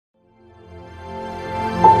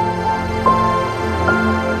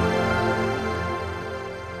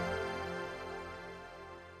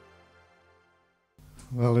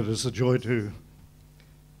is a joy to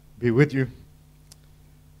be with you.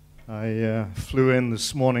 I flew in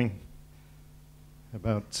this morning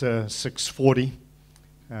about 6:40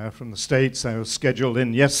 from the States. I was scheduled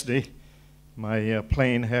in yesterday. My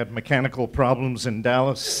plane had mechanical problems in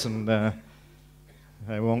Dallas, and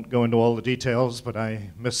I won't go into all the details, but I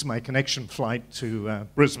missed my connection flight to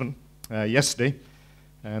Brisbane yesterday,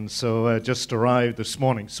 and so just arrived this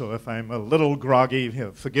morning. So if I'm a little groggy,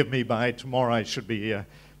 forgive me. By tomorrow I should be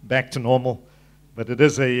back to normal. But it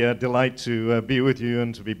is a delight to be with you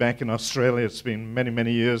and to be back in Australia. It's been many,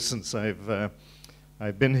 many years since I've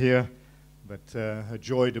been here, but a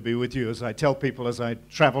joy to be with you. As I tell people as I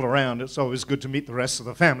travel around, it's always good to meet the rest of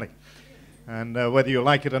the family. And whether you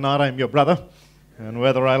like it or not, I'm your brother. And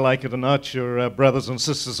whether I like it or not, you're brothers and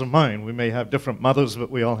sisters of mine. We may have different mothers, but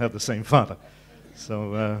we all have the same father.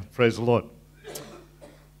 So praise the Lord.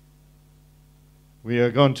 We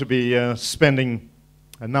are going to be spending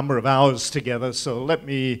a number of hours together, so let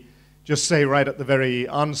me just say right at the very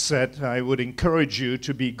onset, I would encourage you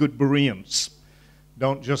to be good Bereans.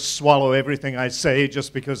 Don't just swallow everything I say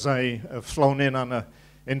just because I have flown in on an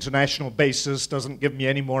international basis. Doesn't give me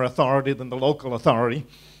any more authority than the local authority.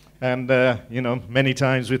 And, many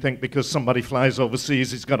times we think because somebody flies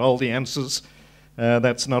overseas, he's got all the answers.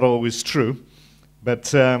 That's not always true.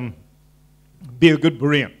 But be a good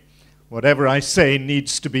Berean. Whatever I say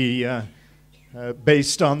needs to be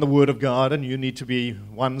based on the Word of God, and you need to be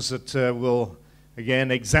ones that will, again,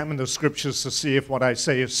 examine the Scriptures to see if what I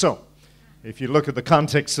say is so. If you look at the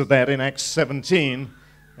context of that in Acts 17,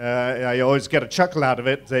 I always get a chuckle out of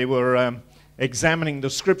it. They were examining the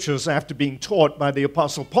Scriptures after being taught by the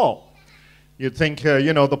Apostle Paul. You'd think,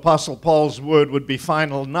 the Apostle Paul's word would be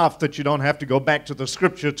final enough that you don't have to go back to the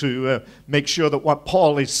Scripture to make sure that what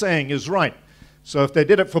Paul is saying is right. So if they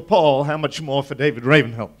did it for Paul, how much more for David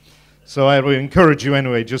Ravenhill? So I would encourage you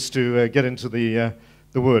anyway just to get into the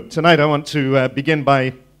Word. Tonight I want to begin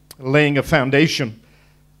by laying a foundation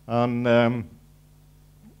on,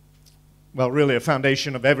 really a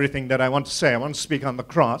foundation of everything that I want to say. I want to speak on the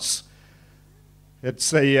cross.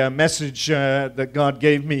 It's a message that God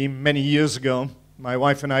gave me many years ago. My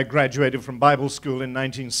wife and I graduated from Bible school in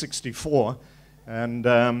 1964, and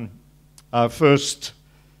our first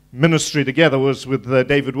ministry together was with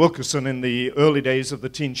David Wilkerson in the early days of the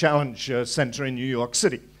Teen Challenge Center in New York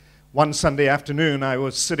City. One Sunday afternoon, I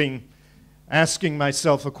was sitting asking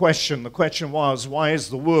myself a question. The question was, why is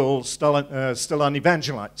the world still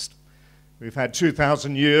unevangelized? We've had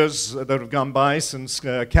 2,000 years that have gone by since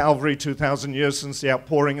Calvary, 2,000 years since the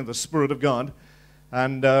outpouring of the Spirit of God.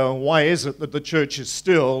 And why is it that the church is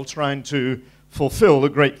still trying to fulfill the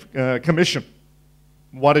Great Commission?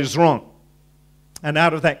 What is wrong? And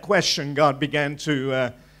out of that question, God began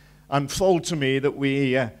to unfold to me that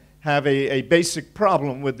we have a basic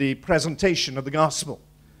problem with the presentation of the gospel.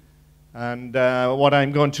 And what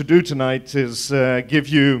I'm going to do tonight is give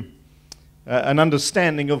you an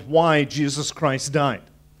understanding of why Jesus Christ died.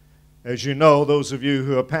 As you know, those of you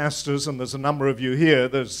who are pastors, and there's a number of you here,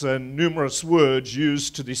 there's numerous words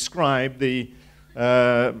used to describe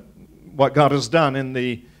what God has done in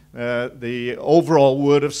the overall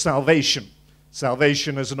word of salvation.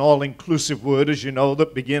 Salvation is an all-inclusive word, as you know,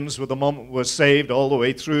 that begins with the moment we're saved all the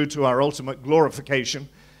way through to our ultimate glorification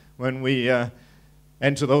when we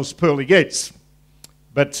enter those pearly gates.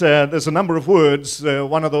 But there's a number of words.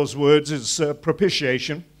 One of those words is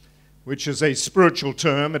propitiation, which is a spiritual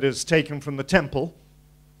term. It is taken from the temple.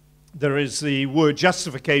 There is the word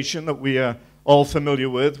justification that we are all familiar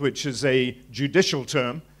with, which is a judicial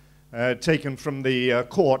term taken from the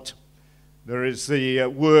court. There is the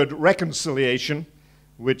word reconciliation,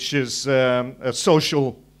 which is a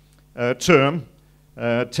social term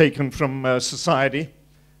taken from society.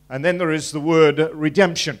 And then there is the word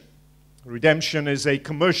redemption. Redemption is a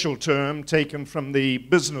commercial term taken from the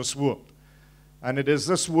business world. And it is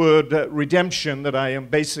this word, redemption, that I am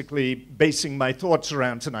basically basing my thoughts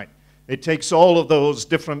around tonight. It takes all of those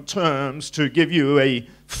different terms to give you a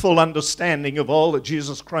full understanding of all that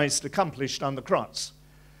Jesus Christ accomplished on the cross.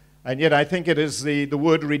 And yet I think it is the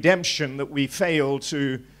word redemption that we fail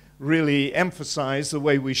to really emphasize the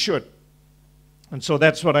way we should. And so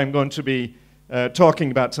that's what I'm going to be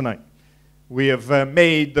talking about tonight. We have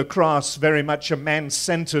made the cross very much a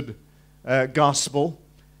man-centered gospel,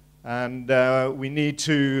 and we need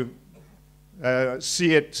to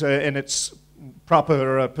see it in its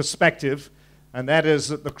proper perspective, and that is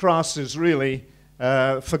that the cross is really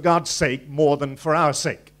for God's sake more than for our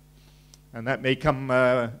sake. And that may come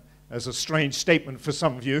as a strange statement for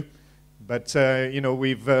some of you, but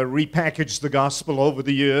we've repackaged the gospel over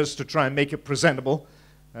the years to try and make it presentable.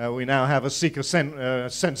 We now have a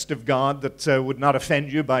seeker-sensitive God that would not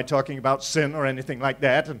offend you by talking about sin or anything like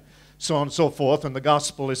that, and so on and so forth. And the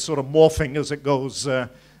gospel is sort of morphing as it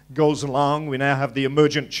goes along. We now have the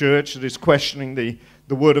emergent church that is questioning the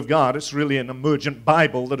Word of God. It's really an emergent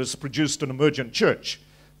Bible that has produced an emergent church,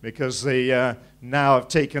 because they now have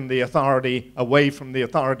taken the authority away from the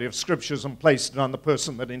authority of Scriptures and placed it on the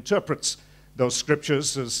person that interprets those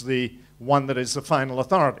Scriptures as the one that is the final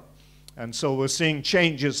authority. And so we're seeing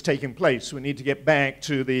changes taking place. We need to get back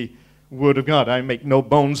to the Word of God. I make no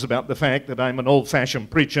bones about the fact that I'm an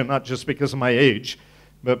old-fashioned preacher, not just because of my age,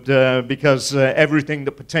 but because everything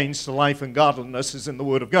that pertains to life and godliness is in the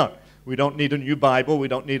Word of God. We don't need a new Bible. We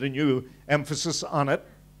don't need a new emphasis on it.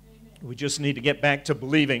 We just need to get back to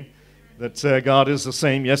believing that God is the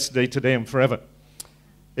same yesterday, today, and forever.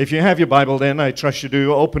 If you have your Bible then, I trust you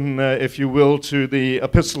do, open, if you will, to the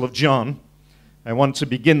Epistle of John. I want to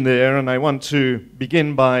begin there, and I want to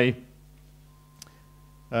begin by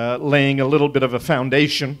laying a little bit of a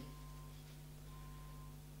foundation.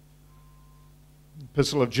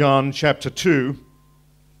 Epistle of John, chapter 2,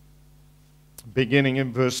 beginning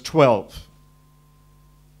in verse 12.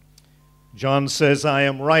 John says, I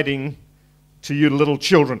am writing to you little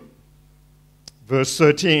children. Verse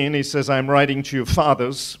 13, he says, I am writing to you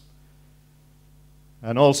fathers.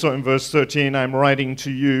 And also in verse 13, I am writing to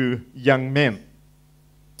you young men.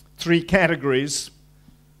 Three categories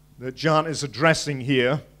that John is addressing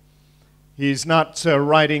here. He's not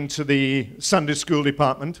writing to the Sunday school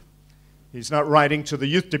department. He's not writing to the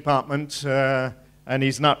youth department. And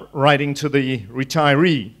he's not writing to the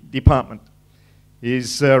retiree department.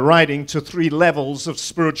 He's writing to three levels of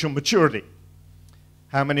spiritual maturity.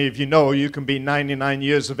 How many of you know you can be 99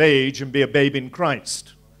 years of age and be a babe in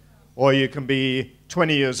Christ? Or you can be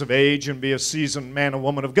 20 years of age and be a seasoned man or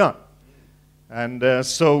woman of God. And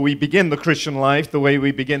so we begin the Christian life the way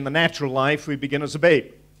we begin the natural life. We begin as a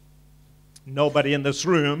babe. Nobody in this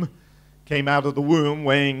room came out of the womb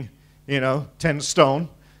weighing, 10 stone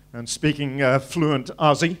and speaking fluent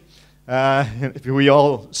Aussie. We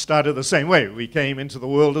all started the same way. We came into the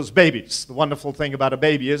world as babies. The wonderful thing about a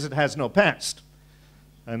baby is it has no past.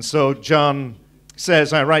 And so John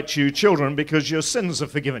says, I write to you children because your sins are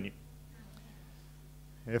forgiven you.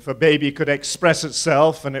 If a baby could express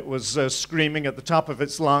itself and it was screaming at the top of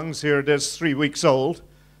its lungs, here it is 3 weeks old,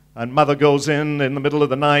 and mother goes in the middle of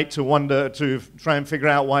the night to try and figure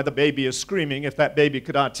out why the baby is screaming. If that baby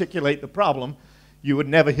could articulate the problem, you would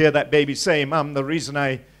never hear that baby say, Mom, the reason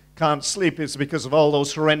I can't sleep is because of all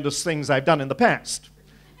those horrendous things I've done in the past.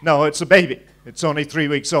 No, it's a baby. It's only 3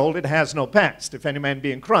 weeks old. It has no past. If any man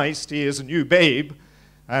be in Christ, he is a new babe,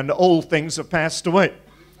 and old things have passed away.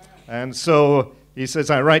 And so he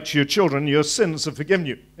says, I write to your children, your sins are forgiven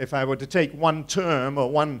you. If I were to take one term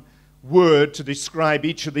or one word to describe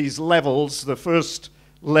each of these levels, the first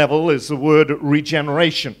level is the word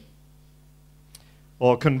regeneration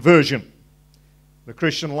or conversion. The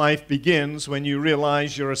Christian life begins when you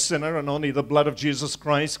realize you're a sinner and only the blood of Jesus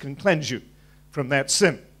Christ can cleanse you from that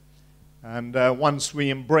sin. And once we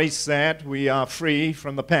embrace that, we are free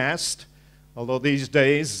from the past. Although these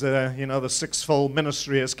days, the sixfold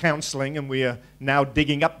ministry is counseling, and we are now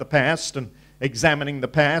digging up the past and examining the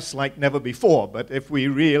past like never before. But if we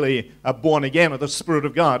really are born again of the Spirit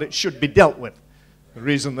of God, it should be dealt with. The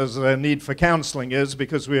reason there's a need for counseling is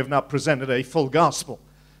because we have not presented a full gospel.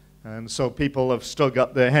 And so people have still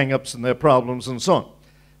got their hang-ups and their problems and so on.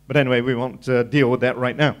 But anyway, we won't deal with that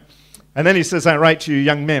right now. And then he says, I write to you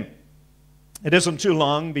young men. It isn't too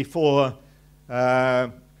long before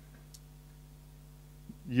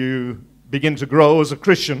you begin to grow as a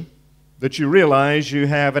Christian that you realize you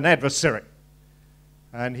have an adversary.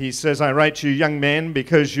 And he says, I write to you young men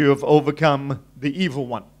because you have overcome the evil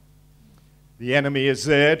one. The enemy is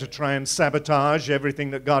there to try and sabotage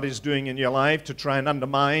everything that God is doing in your life, to try and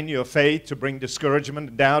undermine your faith, to bring discouragement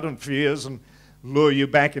and doubt and fears and lure you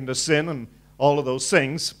back into sin and all of those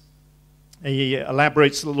things. He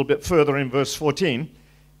elaborates a little bit further in verse 14.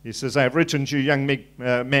 He says, I have written to you young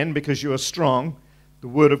men because you are strong. The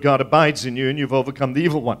word of God abides in you and you've overcome the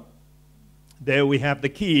evil one. There we have the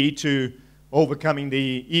key to overcoming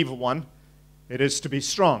the evil one. It is to be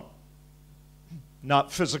strong.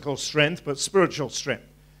 Not physical strength, but spiritual strength.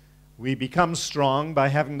 We become strong by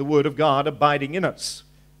having the Word of God abiding in us.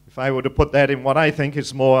 If I were to put that in what I think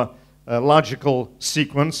is more logical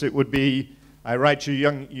sequence, it would be, I write to you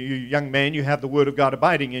young men, you have the Word of God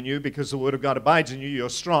abiding in you. Because the Word of God abides in you, you're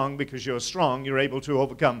strong. Because you're strong, you're able to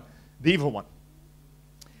overcome the evil one.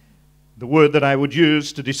 The word that I would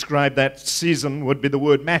use to describe that season would be the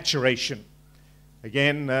word maturation.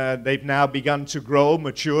 Again, they've now begun to grow,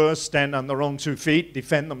 mature, stand on their own 2 feet,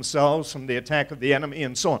 defend themselves from the attack of the enemy,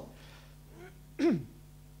 and so on.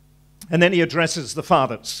 And then he addresses the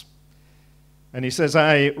fathers. And he says,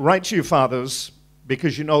 I write to you, fathers,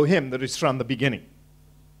 because you know him that is from the beginning.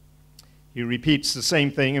 He repeats the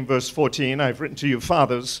same thing in verse 14. I've written to you,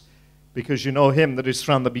 fathers, because you know him that is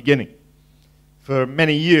from the beginning. For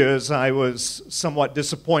many years, I was somewhat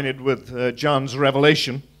disappointed with John's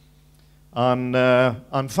revelation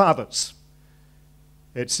on fathers.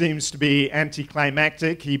 It seems to be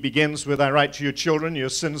anticlimactic. He begins with, I write to you, children, your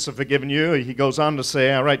sins are forgiven you. He goes on to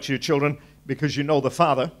say, I write to you, children, because you know the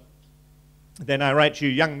Father. Then I write to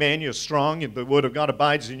you, young men, you're strong, the word of God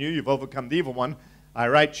abides in you, you've overcome the evil one. I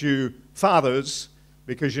write to you, fathers,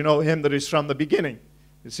 because you know him that is from the beginning.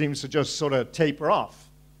 It seems to just sort of taper off.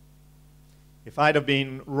 If I'd have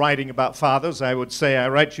been writing about fathers, I would say, I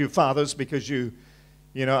write to you, fathers, because you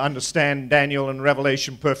understand Daniel and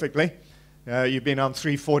Revelation perfectly. You've been on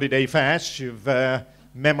 3 40-day fasts. You've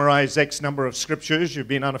memorized X number of scriptures. You've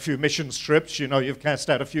been on a few missions trips. You've cast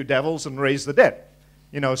out a few devils and raised the dead.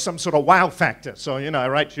 Some sort of wow factor. So, I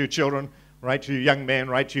write to you children, write to you young men,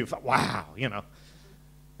 write to you, wow,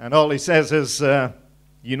 And all he says is,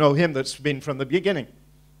 you know him that's been from the beginning.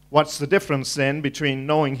 What's the difference then between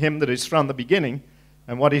knowing him that is from the beginning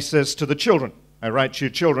and what he says to the children? I write to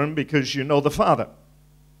you children because you know the Father.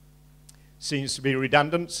 Seems to be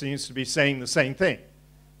redundant, seems to be saying the same thing.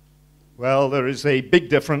 Well, there is a big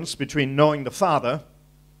difference between knowing the Father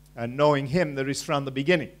and knowing him that is from the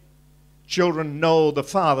beginning. Children know the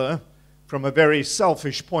Father from a very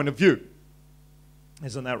selfish point of view.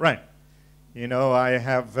 Isn't that right? I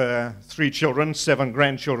have 3 children, 7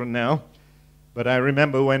 grandchildren now. But I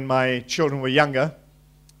remember when my children were younger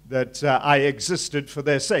that I existed for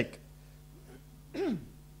their sake.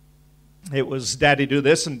 It was daddy do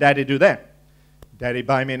this and daddy do that. Daddy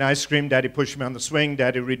buy me an ice cream, daddy push me on the swing,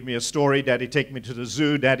 daddy read me a story, daddy take me to the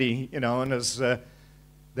zoo, daddy, and as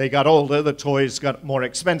they got older, the toys got more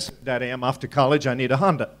expensive. Daddy, I'm off to college, I need a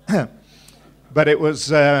Honda. But it was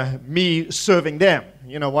me serving them.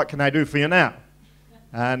 What can I do for you now?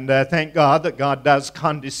 And thank God that God does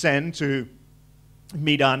condescend to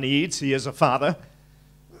meet our needs. He is a father.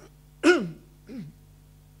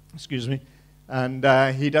 Excuse me.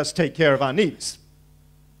 And he does take care of our needs.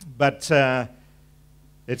 But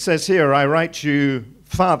it says here, I write to you,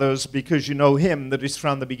 fathers, because you know him that is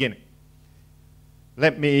from the beginning.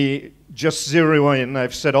 Let me just zero in.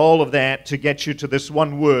 I've said all of that to get you to this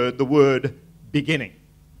one word, the word beginning.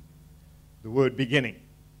 The word beginning.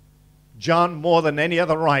 John, more than any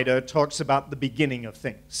other writer, talks about the beginning of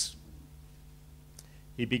things.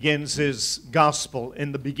 He begins his gospel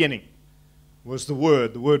in the beginning. Was the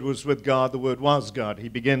Word. The Word was with God. The Word was God. He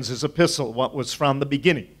begins his epistle, what was from the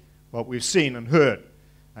beginning, what we've seen and heard,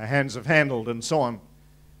 our hands have handled, and so on.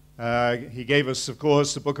 He gave us, of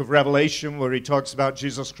course, the book of Revelation, where he talks about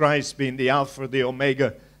Jesus Christ being the Alpha, the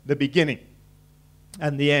Omega, the beginning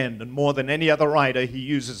and the end. And more than any other writer, he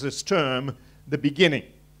uses this term, the beginning.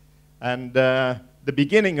 And the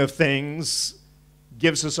beginning of things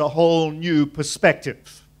gives us a whole new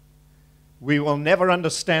perspective. We will never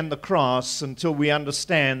understand the cross until we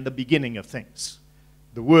understand the beginning of things.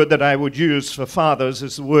 The word that I would use for fathers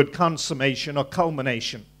is the word consummation or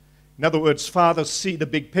culmination. In other words, fathers see the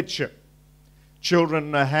big picture.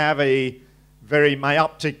 Children have a very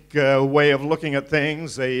myopic way of looking at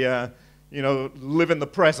things. They, live in the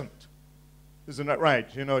present. Isn't that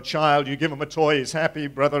right? A child, you give him a toy, he's happy,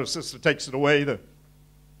 brother or sister takes it away, they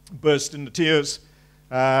burst into tears.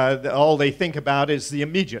 All they think about is the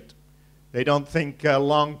immediate. They don't think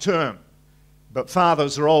long term. But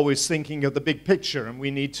fathers are always thinking of the big picture, and we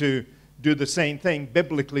need to do the same thing,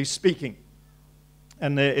 biblically speaking.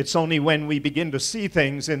 And it's only when we begin to see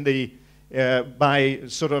things in by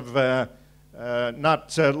sort of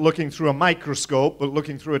not looking through a microscope, but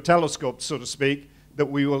looking through a telescope, so to speak, that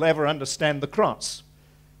we will ever understand the cross.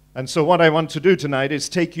 And so what I want to do tonight is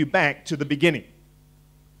take you back to the beginning.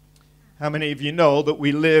 How many of you know that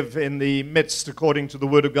we live in the midst, according to the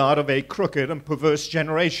Word of God, of a crooked and perverse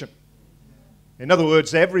generation? In other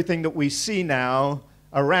words, everything that we see now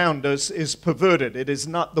around us is perverted. It is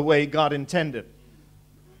not the way God intended.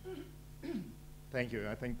 Thank you.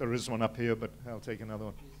 I think there is one up here, but I'll take another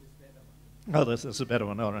one. Oh, this is a better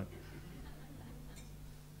one. All right.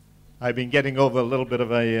 I've been getting over a little bit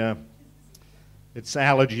of it's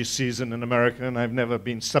allergy season in America, and I've never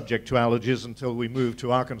been subject to allergies until we moved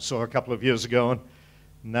to Arkansas a couple of years ago. And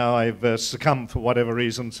now I've succumbed for whatever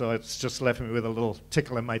reason, so it's just left me with a little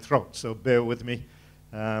tickle in my throat, so bear with me.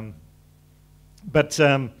 But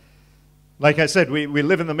Like I said, we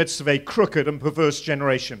live in the midst of a crooked and perverse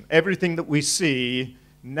generation. Everything that we see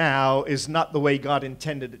now is not the way God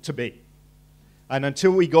intended it to be. And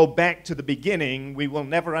until we go back to the beginning, we will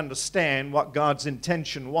never understand what God's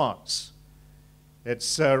intention was.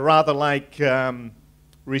 It's rather like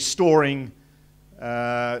restoring,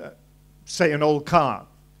 say, an old car.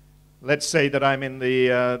 Let's say that I'm in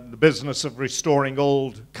the business of restoring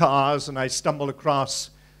old cars, and I stumble across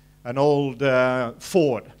an old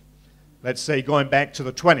Ford. Let's say going back to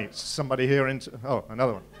the 20s. Somebody here oh,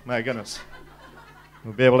 another one. My goodness.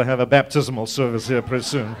 We'll be able to have a baptismal service here pretty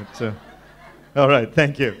soon. But, all right,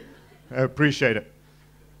 thank you. I appreciate it.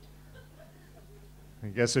 I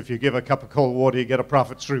guess if you give a cup of cold water, you get a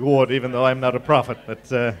prophet's reward, even though I'm not a prophet.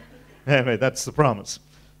 But anyway, that's the promise.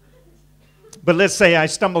 But let's say I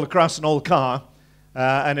stumbled across an old car,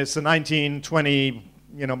 and it's a 1920,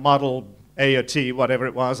 model A or T, whatever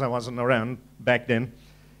it was. I wasn't around back then.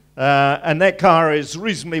 And that car is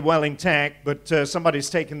reasonably well intact, but somebody's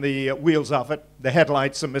taken the wheels off it. The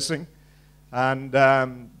headlights are missing, and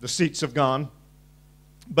the seats have gone.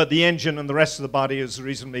 But the engine and the rest of the body is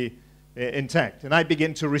reasonably intact. And I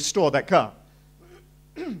begin to restore that car.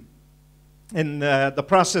 In the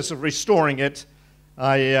process of restoring it,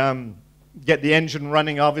 I get the engine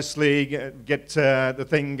running, obviously, get the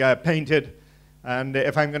thing painted. And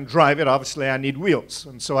if I'm going to drive it, obviously I need wheels.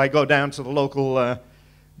 And so I go down to the local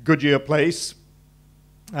Goodyear place,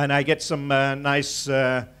 and I get some nice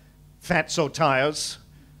Fatso tires,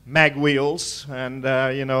 mag wheels, and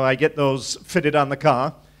I get those fitted on the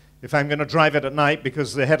car. If I'm going to drive it at night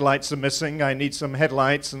because the headlights are missing, I need some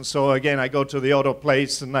headlights, and so again I go to the auto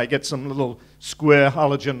place and I get some little square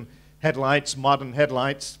halogen headlights, modern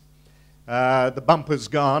headlights. The bumper's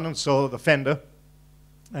gone, and so the fender,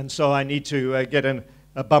 and so I need to get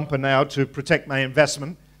a bumper now to protect my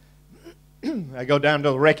investment. I go down to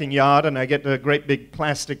the wrecking yard and I get a great big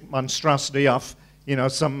plastic monstrosity off,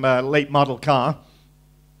 some late model car.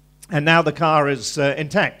 And now the car is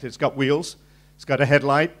intact. It's got wheels, it's got a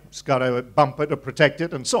headlight, it's got a bumper to protect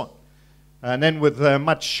it, and so on. And then with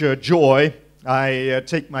much joy, I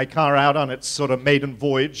take my car out on its sort of maiden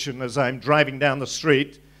voyage, and as I'm driving down the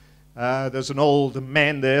street, there's an old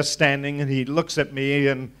man there standing, and he looks at me,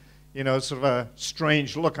 and sort of a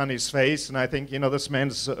strange look on his face, and I think, this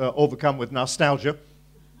man's overcome with nostalgia.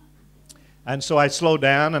 And so I slow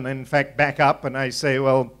down and, in fact, back up, and I say,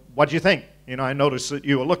 well, what do you think? I noticed that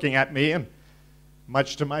you were looking at me, and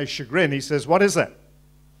much to my chagrin, he says, what is that?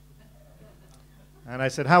 And I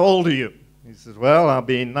said, how old are you? He says, well, I'll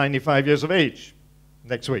be 95 years of age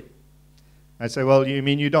next week. I say, well, you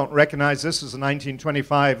mean you don't recognize this as a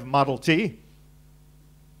 1925 Model T?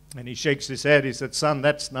 And he shakes his head. He said, son,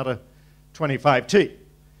 that's not a 25T.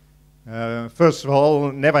 First of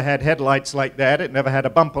all, never had headlights like that. It never had a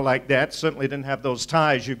bumper like that. Certainly didn't have those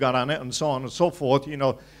tires you got on it, and so on and so forth.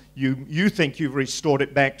 You think you've restored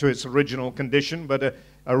it back to its original condition, but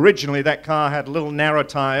originally that car had little narrow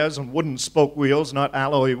tires and wooden spoke wheels, not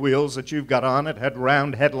alloy wheels that you've got on it. Had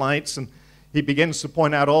round headlights, and he begins to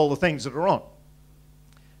point out all the things that are wrong.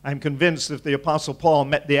 I'm convinced if the Apostle Paul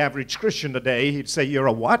met the average Christian today, he'd say, you're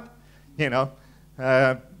a what? You're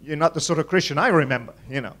not the sort of Christian I remember,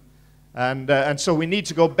 And so we need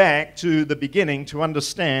to go back to the beginning to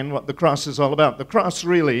understand what the cross is all about. The cross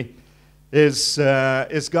really is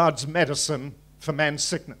God's medicine for man's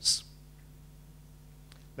sickness.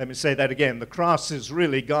 Let me say that again. The cross is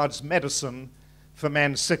really God's medicine for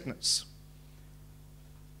man's sickness.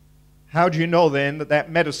 How do you know then that that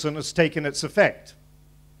medicine has taken its effect?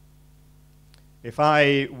 If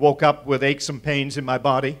I woke up with aches and pains in my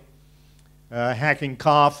body, hacking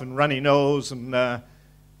cough and runny nose and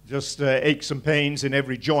just aches and pains in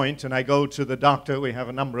every joint, and I go to the doctor, we have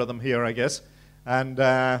a number of them here, I guess, and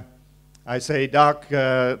I say, Doc,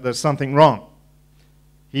 there's something wrong.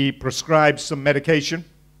 He prescribes some medication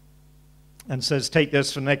and says, take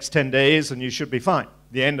this for the next 10 days and you should be fine.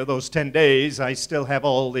 The end of those 10 days, I still have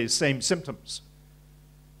all these same symptoms.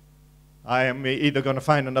 I am either going to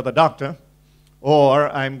find another doctor, or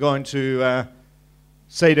I'm going to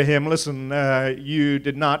say to him, listen, you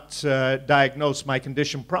did not diagnose my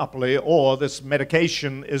condition properly, or this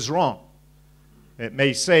medication is wrong. It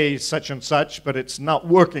may say such and such, but it's not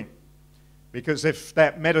working. Because if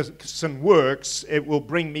that medicine works, it will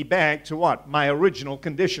bring me back to what? My original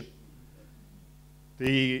condition.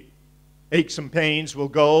 The aches and pains will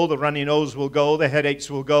go, the runny nose will go, the headaches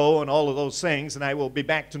will go, and all of those things, and I will be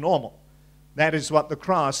back to normal. That is what the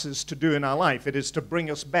cross is to do in our life. It is to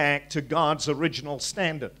bring us back to God's original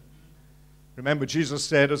standard. Remember, Jesus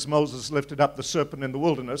said, as Moses lifted up the serpent in the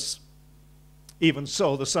wilderness, even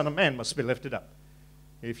so the Son of Man must be lifted up.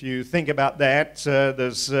 If you think about that,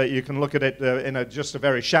 you can look at it in just a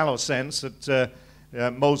very shallow sense, that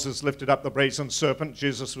Moses lifted up the brazen serpent,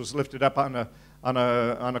 Jesus was lifted up on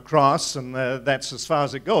a cross, and that's as far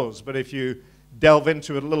as it goes. But if you delve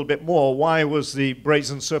into it a little bit more, why was the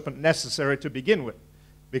brazen serpent necessary to begin with?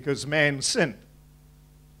 Because man sinned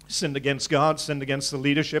against God, sinned against the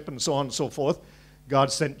leadership, and so on and so forth.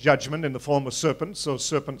 God sent judgment in the form of serpents, so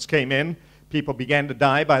serpents came in. People began to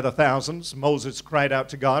die by the thousands. Moses cried out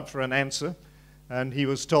to God for an answer, and he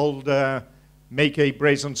was told, make a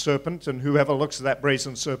brazen serpent, and whoever looks at that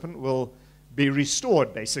brazen serpent will be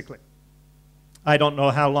restored, basically. I don't know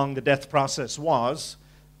how long the death process was,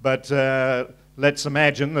 but let's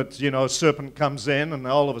imagine that, a serpent comes in, and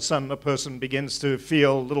all of a sudden a person begins to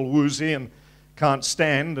feel a little woozy and can't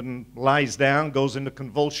stand and lies down, goes into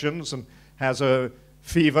convulsions and has a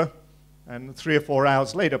fever, and 3 or 4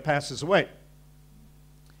 hours later passes away.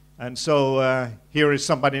 And so here is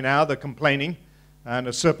somebody now, they're complaining, and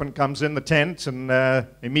a serpent comes in the tent, and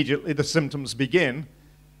immediately the symptoms begin,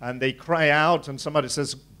 and they cry out, and somebody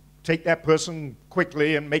says, take that person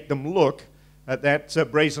quickly and make them look at that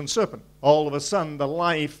brazen serpent. All of a sudden, the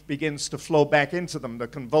life begins to flow back into them. The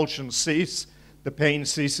convulsions cease, the pain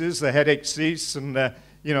ceases, the headache ceases, and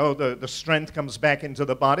the strength comes back into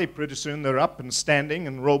the body. Pretty soon they're up and standing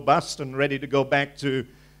and robust and ready to go back to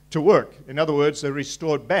work. In other words, they're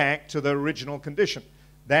restored back to their original condition.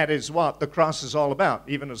 That is what the cross is all about.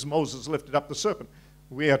 Even as Moses lifted up the serpent,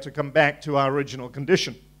 we are to come back to our original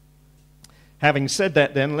condition. Having said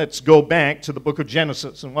that, then, let's go back to the book of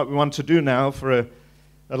Genesis. And what we want to do now for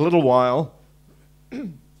a little while,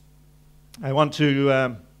 I want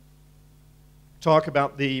to talk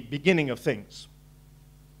about the beginning of things.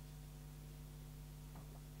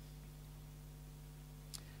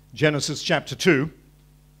 Genesis chapter 2.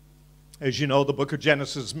 As you know, the book of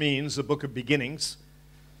Genesis means the book of beginnings.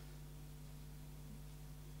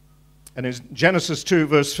 And in Genesis 2,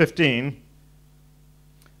 verse 15,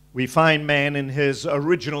 we find man in his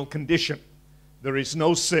original condition. There is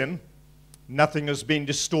no sin. Nothing has been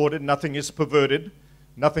distorted. Nothing is perverted.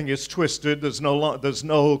 Nothing is twisted. There's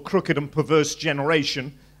no crooked and perverse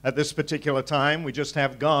generation at this particular time. We just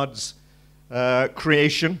have God's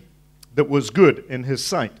creation that was good in his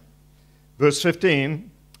sight. Verse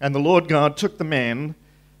 15, and the Lord God took the man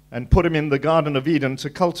and put him in the Garden of Eden to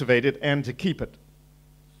cultivate it and to keep it.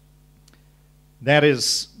 That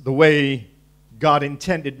is the way God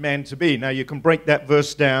intended man to be. Now you can break that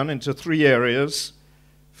verse down into 3 areas.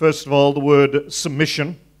 First of all, the word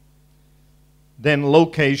submission, then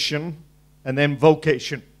location, and then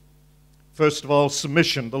vocation. First of all,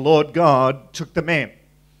 submission. The Lord God took the man.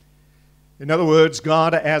 In other words,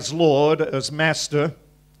 God as Lord, as Master,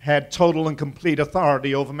 had total and complete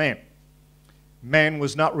authority over man. Man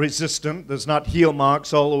was not resistant. There's not heel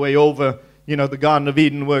marks all the way over, the Garden of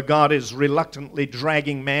Eden, where God is reluctantly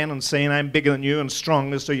dragging man and saying, I'm bigger than you and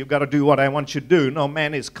stronger, so you've got to do what I want you to do. No,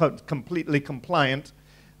 man is completely compliant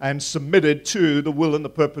and submitted to the will and the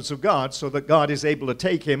purpose of God, so that God is able to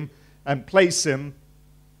take him and place him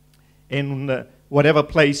in whatever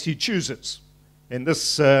place he chooses. In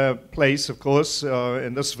this place, of course,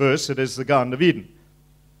 in this verse, it is the Garden of Eden.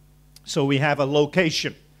 So we have a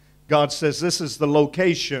location. God says, this is the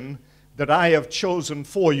location that I have chosen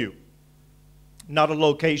for you. Not a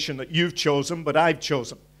location that you've chosen, but I've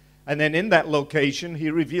chosen. And then in that location, he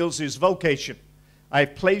reveals his vocation.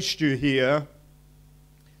 I've placed you here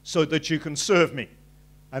so that you can serve me.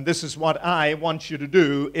 And this is what I want you to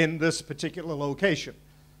do in this particular location.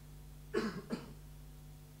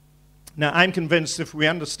 Now, I'm convinced if we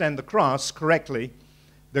understand the cross correctly,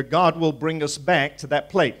 that God will bring us back to that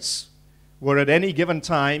place where at any given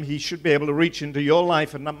time he should be able to reach into your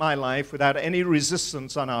life and not my life without any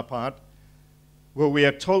resistance on our part, where we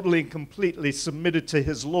are totally and completely submitted to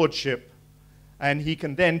his lordship, and he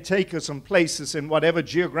can then take us and place us in whatever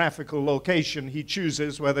geographical location he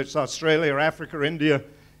chooses, whether it's Australia or Africa or India,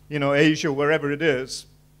 Asia, wherever it is.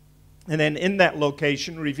 And then in that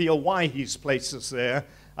location, reveal why he's placed us there.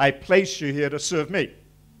 I place you here to serve me.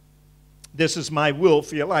 This is my will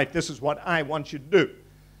for your life. This is what I want you to do.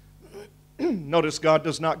 Notice God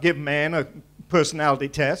does not give man a personality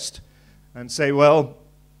test and say, well,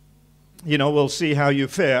 we'll see how you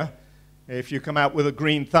fare. If you come out with a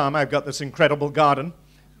green thumb, I've got this incredible garden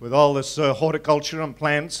with all this horticulture and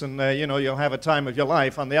plants, and, you'll have a time of your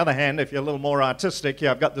life. On the other hand, if you're a little more artistic,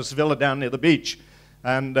 I've got this villa down near the beach,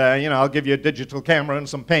 and, I'll give you a digital camera and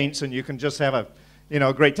some paints, and you can just have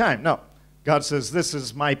a great time. No. God says, this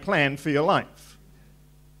is my plan for your life.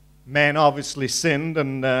 Man obviously sinned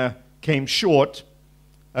and came short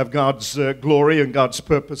of God's glory and God's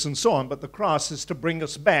purpose and so on. But the cross is to bring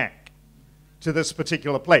us back to this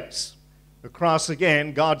particular place. The cross,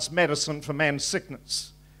 again, God's medicine for man's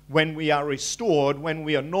sickness. When we are restored, when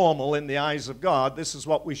we are normal in the eyes of God, this is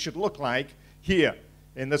what we should look like here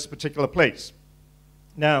in this particular place.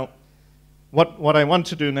 Now, what I want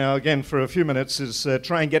to do now, again, for a few minutes, is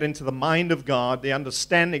try and get into the mind of God, the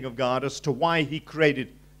understanding of God as to why he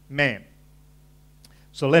created man.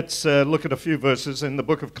 So let's look at a few verses in the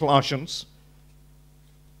book of Colossians.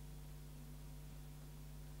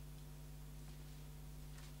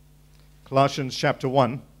 Colossians chapter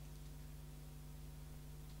 1.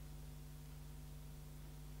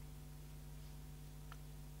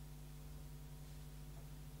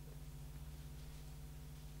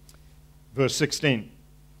 Verse 16,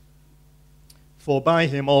 for by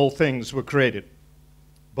him all things were created,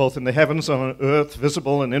 both in the heavens and on earth,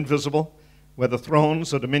 visible and invisible, whether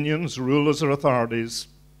thrones or dominions, rulers or authorities,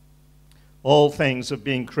 all things have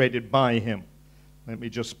been created by him. Let me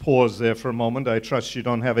just pause there for a moment. I trust you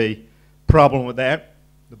don't have a problem with that.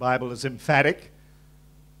 The Bible is emphatic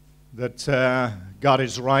that God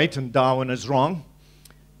is right and Darwin is wrong.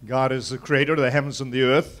 God is the creator of the heavens and the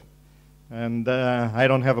earth. And I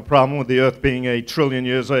don't have a problem with the earth being 1 trillion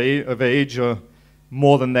years of age or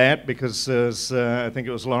more than that, because as I think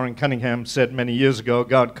it was Lauren Cunningham said many years ago,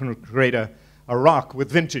 God can create a rock with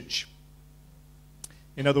vintage.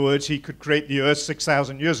 In other words, he could create the earth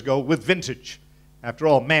 6,000 years ago with vintage. After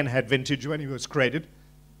all, man had vintage when he was created.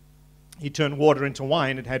 He turned water into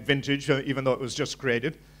wine. It had vintage, even though it was just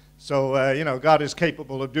created. So, God is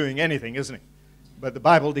capable of doing anything, isn't he? But the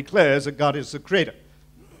Bible declares that God is the creator.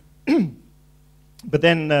 But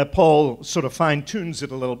then Paul sort of fine-tunes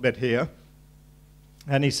it a little bit here.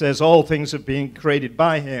 And he says, all things have been created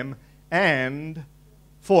by him and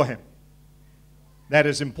for him. That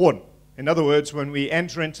is important. In other words, when we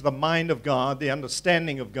enter into the mind of God, the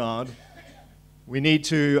understanding of God, we need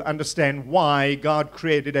to understand why God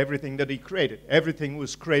created everything that he created. Everything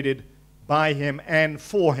was created by him and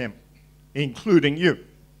for him, including you.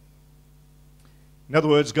 In other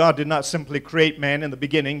words, God did not simply create man in the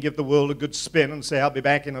beginning, give the world a good spin, and say, I'll be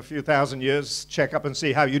back in a few thousand years, check up and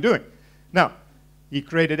see how you're doing. No, he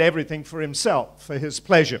created everything for himself, for his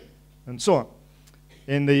pleasure, and so on.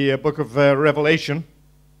 In the book of Revelation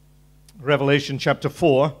chapter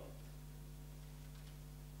 4,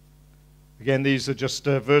 again, these are just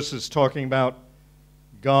verses talking about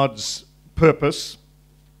God's purpose.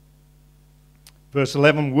 Verse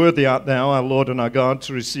 11, worthy art thou, our Lord and our God,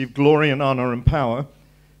 to receive glory and honor and power,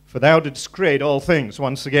 for thou didst create all things.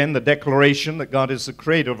 Once again, the declaration that God is the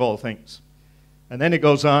creator of all things. And then it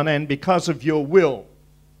goes on, and because of your will,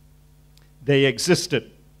 they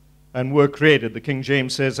existed and were created. The King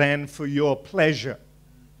James says, and for your pleasure,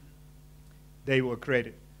 they were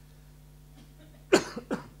created.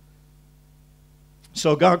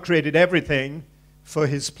 So God created everything for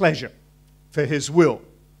his pleasure, for his will.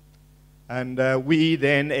 And we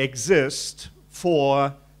then exist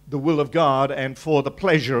for the will of God and for the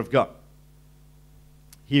pleasure of God.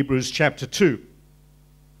 Hebrews chapter 2.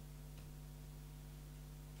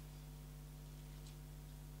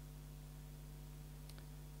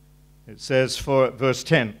 It says, for verse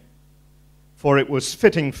 10, for it was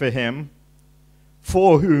fitting for him,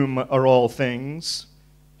 for whom are all things,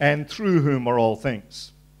 and through whom are all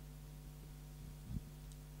things.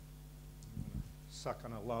 Suck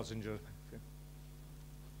on a lozenge.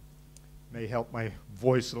 May help my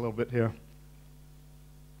voice a little bit here.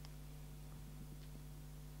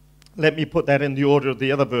 Let me put that in the order of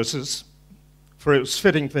the other verses. For it was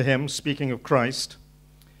fitting for him, speaking of Christ,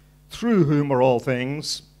 through whom are all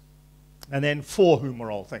things, and then for whom are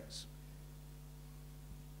all things.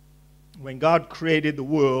 When God created the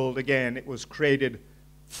world, again, it was created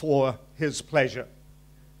for his pleasure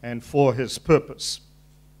and for his purpose.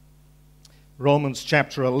 Romans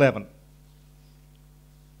chapter 11.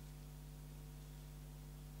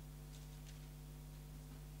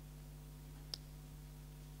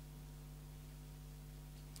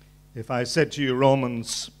 If I said to you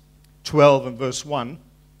Romans 12 and verse 1,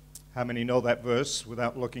 how many know that verse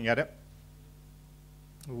without looking at it?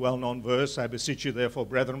 A well-known verse, I beseech you therefore,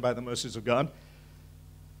 brethren, by the mercies of God.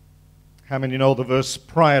 How many know the verse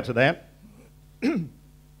prior to that?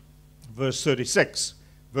 Verse 36.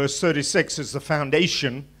 Verse 36 is the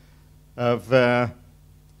foundation of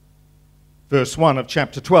verse 1 of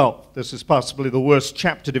chapter 12. This is possibly the worst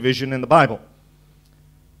chapter division in the Bible.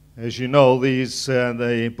 As you know,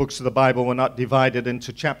 the books of the Bible were not divided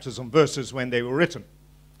into chapters and verses when they were written.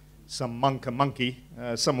 Some monkey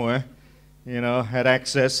somewhere had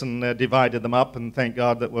access and divided them up, and thank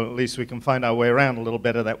God that, well, at least we can find our way around a little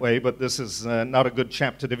better that way, but this is not a good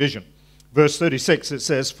chapter division. Verse 36, it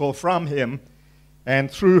says, "For from him and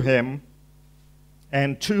through him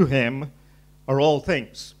and to him are all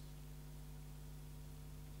things.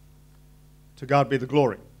 To God be the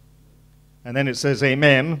glory." And then it says,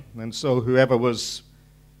 "Amen." And so whoever was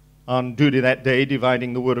on duty that day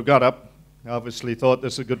dividing the Word of God up obviously thought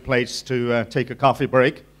this is a good place to take a coffee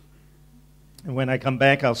break. And when I come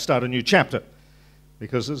back, I'll start a new chapter,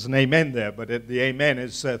 because there's an amen there. But the amen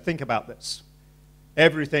is, think about this.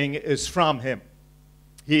 Everything is from him.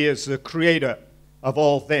 He is the creator of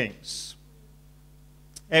all things.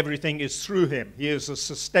 Everything is through him. He is the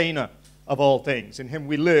sustainer of all things. In him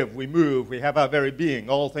we live, we move, we have our very being.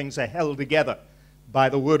 All things are held together by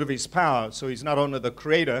the word of his power. So he's not only the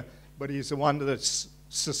creator, but he's the one that's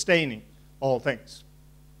sustaining all things.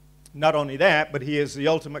 Not only that, but he is the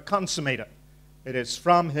ultimate consummator. It is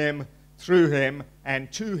from him, through him,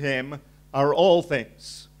 and to him are all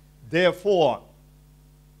things. Therefore,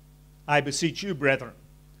 I beseech you, brethren,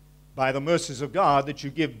 by the mercies of God, that you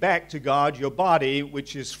give back to God your body,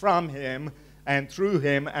 which is from him and through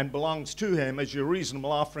him and belongs to him, as your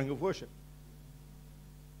reasonable offering of worship.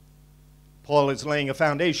 Paul is laying a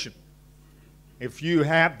foundation. If you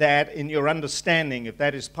have that in your understanding, if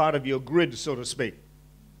that is part of your grid, so to speak,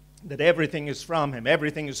 that everything is from him,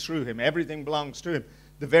 everything is through him, everything belongs to him,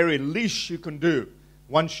 the very least you can do,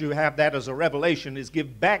 once you have that as a revelation, is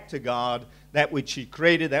give back to God that which he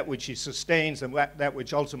created, that which he sustains, and that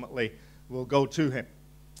which ultimately will go to him.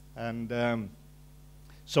 And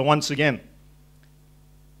so once again,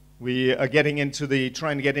 we are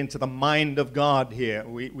trying to get into the mind of God here.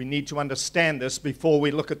 We need to understand this before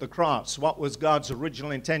we look at the cross. What was God's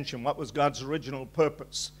original intention? What was God's original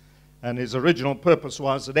purpose? And his original purpose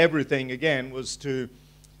was that everything, again, was to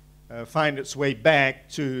find its way back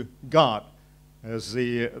to God as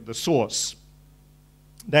the source.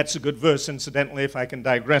 That's a good verse, incidentally, if I can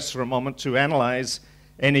digress for a moment, to analyze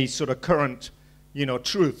any sort of current,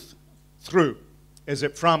 truth through. Is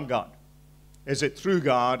it from God? Is it through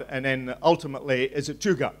God? And then ultimately, is it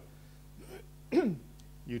to God?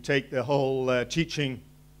 You take the whole teaching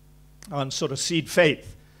on sort of seed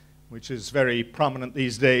faith, which is very prominent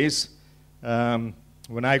these days. When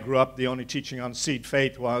I grew up, the only teaching on seed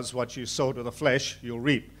faith was what you sow to the flesh, you'll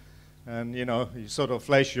reap. And, you sow to the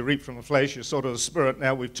flesh, you reap from the flesh, you sow to the spirit.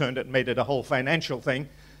 Now we've turned it and made it a whole financial thing,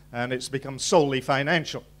 and it's become solely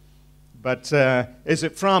financial. But is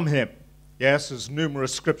it from him? Yes, there's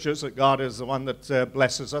numerous scriptures that God is the one that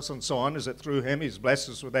blesses us and so on. Is it through him? He's blessed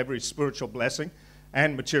us with every spiritual blessing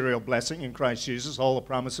and material blessing in Christ Jesus. All the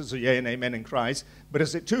promises are yea and amen in Christ. But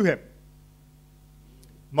is it to him?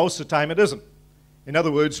 Most of the time it isn't. In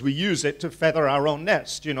other words, we use it to feather our own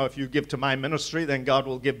nest. If you give to my ministry, then God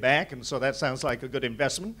will give back, and so that sounds like a good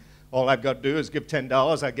investment. All I've got to do is give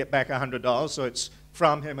 $10, I get back $100, so it's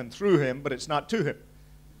from him and through him, but it's not to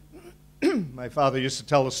him. My father used to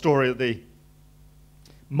tell the story of the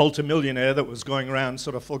multimillionaire that was going around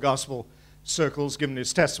sort of full gospel circles giving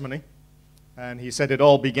his testimony. And he said it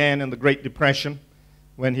all began in the Great Depression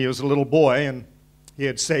when he was a little boy, and he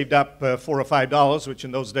had saved up $4 or $5, which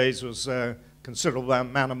in those days was a considerable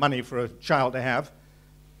amount of money for a child to have,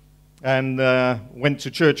 and went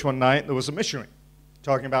to church one night. There was a missionary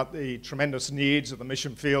talking about the tremendous needs of the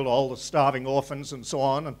mission field, all the starving orphans and so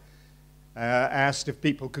on, and asked if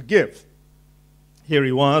people could give. Here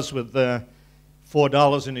he was with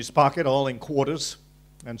 $4 in his pocket, all in quarters,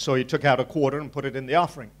 and so he took out a quarter and put it in the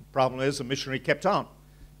offering. The problem is the missionary kept on.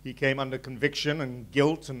 He came under conviction and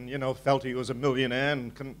guilt and, felt he was a millionaire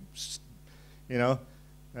and couldn't,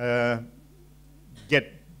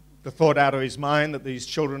 get the thought out of his mind that these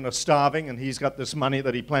children are starving, and he's got this money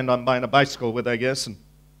that he planned on buying a bicycle with, I guess. And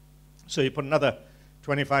so he put another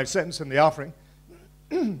 25 cents in the offering.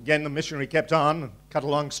 Again, the missionary kept on. Cut a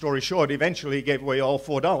long story short, eventually he gave away all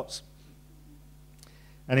 $4.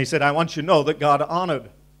 And he said, I want you to know that God honored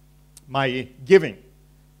my giving.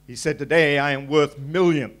 He said, today I am worth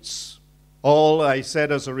millions. All I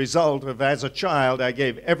said as a result of, as a child, I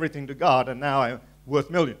gave everything to God, and now I'm worth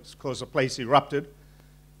millions. Of course, the place erupted.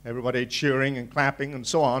 Everybody cheering and clapping and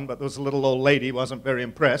so on, but there was a little old lady who wasn't very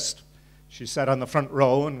impressed. She sat on the front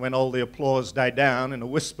row, and when all the applause died down in a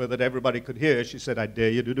whisper that everybody could hear, she said, I dare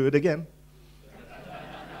you to do it again.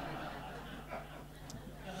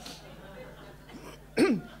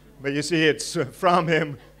 But you see, it's from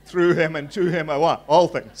him, through him, and to him are what? All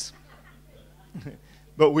things.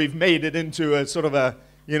 But we've made it into a sort of a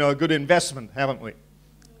good investment, haven't we?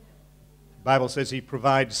 The Bible says he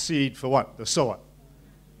provides seed for what? The sower.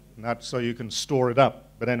 Not so you can store it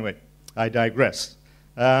up. But anyway, I digress.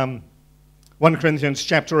 1 Corinthians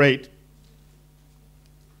chapter 8.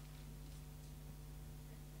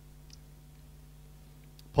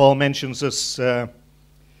 Paul mentions this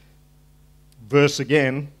verse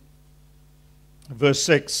again, verse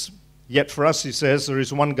 6. Yet for us, he says, there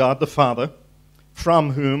is one God, the Father,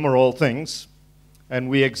 from whom are all things, and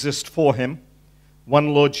we exist for him.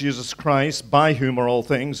 One Lord Jesus Christ, by whom are all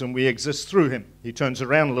things, and we exist through him. He turns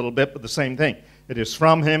around a little bit, but the same thing. It is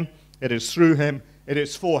from him, it is through him, it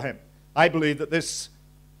is for him. I believe that this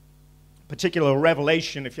particular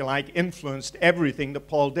revelation, if you like, influenced everything that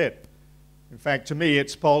Paul did. In fact, to me,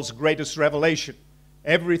 it's Paul's greatest revelation.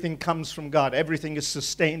 Everything comes from God. Everything is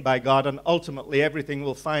sustained by God, and ultimately everything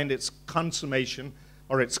will find its consummation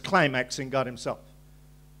or its climax in God himself.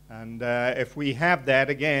 And if we have that,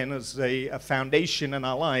 again, as a foundation in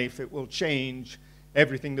our life, it will change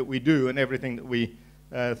everything that we do and everything that we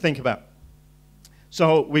think about.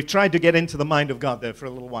 So we've tried to get into the mind of God there for a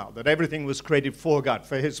little while, that everything was created for God,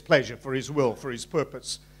 for his pleasure, for his will, for his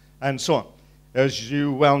purpose, and so on. As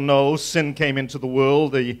you well know, sin came into the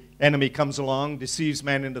world. The enemy comes along, deceives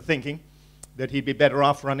man into thinking that he'd be better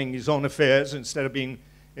off running his own affairs instead of being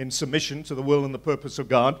in submission to the will and the purpose of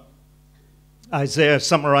God. Isaiah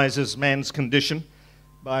summarizes man's condition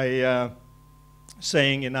by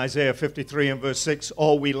saying in Isaiah 53 and verse 6,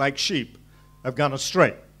 all we like sheep have gone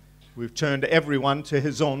astray. We've turned everyone to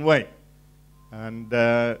his own way. And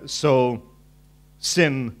so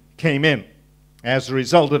sin came in. As a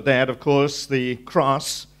result of that, of course, the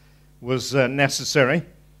cross was necessary.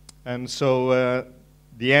 And so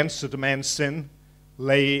the answer to man's sin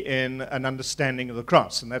lay in an understanding of the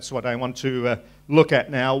cross. And that's what I want to look at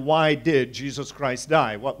now. Why did Jesus Christ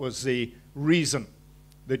die? What was the reason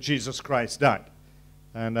that Jesus Christ died?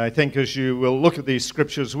 And I think as you will look at these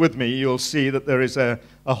scriptures with me, you'll see that there is a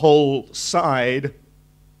whole side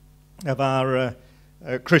of our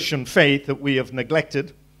Christian faith that we have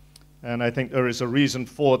neglected. And I think there is a reason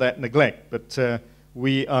for that neglect. But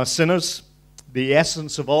we are sinners. The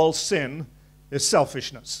essence of all sin is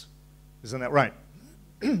selfishness. Isn't that right?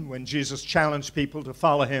 When Jesus challenged people to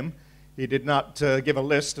follow him, he did not give a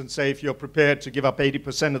list and say, if you're prepared to give up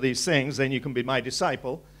 80% of these things, then you can be my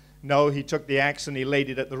disciple. No, he took the axe and he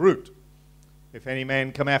laid it at the root. If any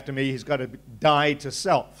man come after me, he's got to die to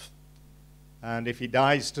self. And if he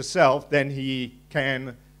dies to self, then he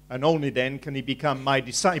can, and only then can he become my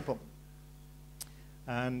disciple.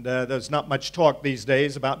 And there's not much talk these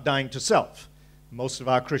days about dying to self. Most of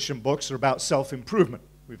our Christian books are about self-improvement.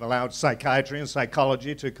 We've allowed psychiatry and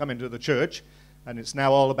psychology to come into the church, and it's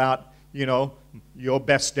now all about, you know, your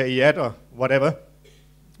best day yet or whatever,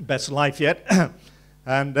 best life yet,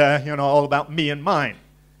 and, you know, all about me and mine.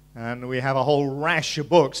 And we have a whole rash of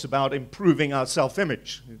books about improving our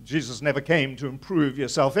self-image. Jesus never came to improve your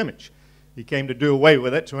self-image. He came to do away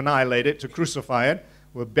with it, to annihilate it, to crucify it.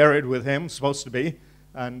 We're buried with him, supposed to be,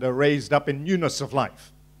 and raised up in newness of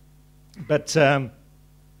life. But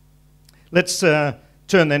let's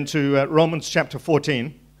turn then to Romans chapter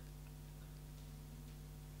 14.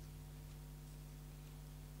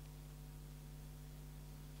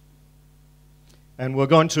 And we're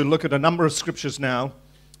going to look at a number of scriptures now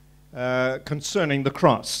concerning the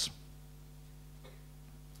cross.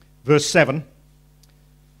 Verse 7,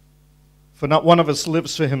 for not one of us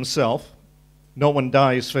lives for himself, no one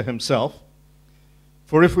dies for himself.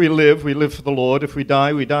 For if we live for the Lord. If we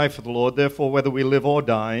die for the Lord. Therefore, whether we live or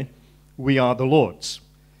die, we are the Lord's.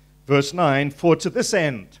 Verse 9, for to this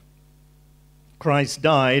end Christ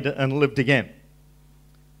died and lived again,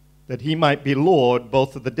 that he might be Lord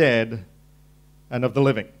both of the dead and of the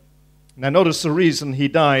living. Now notice the reason he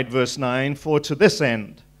died, verse 9, for to this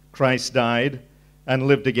end Christ died and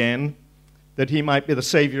lived again, that he might be the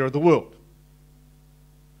Savior of the world.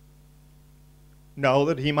 No,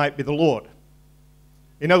 that he might be the Lord.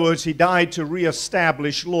 In other words, he died to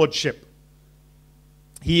reestablish lordship.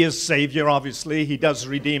 He is Savior, obviously. He does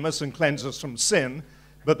redeem us and cleanse us from sin,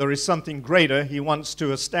 but there is something greater. He wants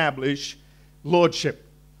to establish lordship.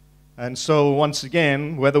 And so, once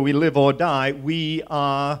again, whether we live or die, we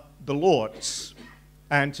are the Lord's.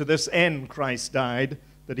 And to this end Christ died,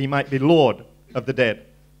 that he might be Lord of the dead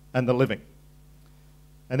and the living.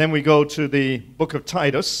 And then we go to the book of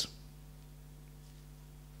Titus.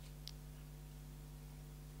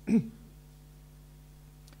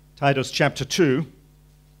 Titus chapter 2,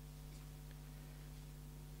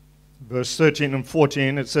 verse 13 and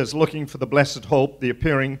 14, it says, looking for the blessed hope, the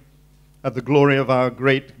appearing of the glory of our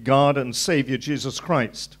great God and Savior Jesus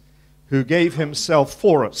Christ, who gave himself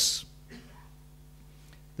for us,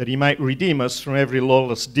 that he might redeem us from every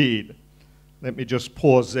lawless deed. Let me just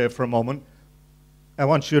pause there for a moment. I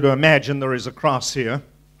want you to imagine there is a cross here.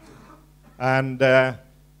 And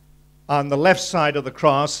on the left side of the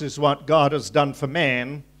cross is what God has done for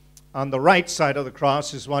man. On the right side of the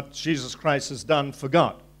cross is what Jesus Christ has done for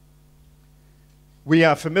God. We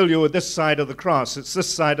are familiar with this side of the cross. It's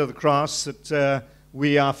this side of the cross that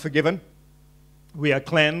we are forgiven. We are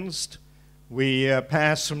cleansed. We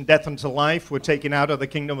pass from death unto life. We're taken out of the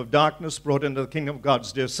kingdom of darkness, brought into the kingdom of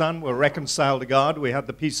God's dear Son. We're reconciled to God. We have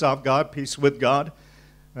the peace of God, peace with God.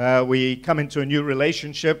 We come into a new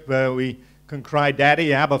relationship. We can cry,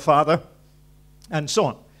 Daddy, Abba, Father, and so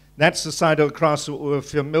on. That's the side of the cross that we're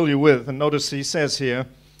familiar with. And notice he says here,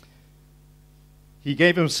 He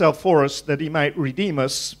gave himself for us that he might redeem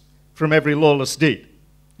us from every lawless deed.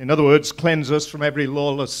 In other words, cleanse us from every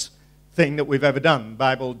lawless thing that we've ever done. The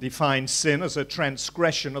Bible defines sin as a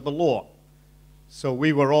transgression of the law. So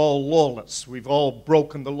we were all lawless. We've all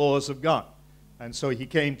broken the laws of God. And so he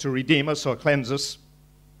came to redeem us or cleanse us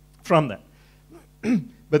from that.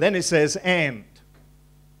 But then it says, and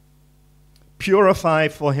purify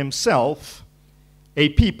for himself a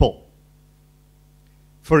people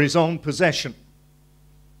for his own possession,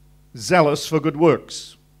 zealous for good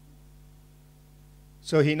works.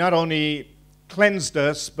 So he not only cleansed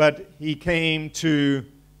us, but he came to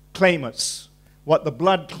claim us. What the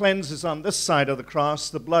blood cleanses on this side of the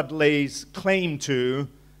cross, the blood lays claim to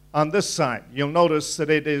on this side. You'll notice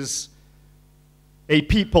that it is a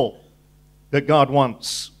people that God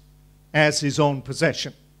wants as his own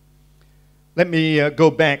possession. Let me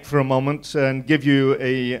go back for a moment and give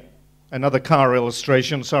you another car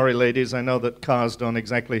illustration. Sorry, ladies, I know that cars don't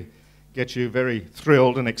exactly get you very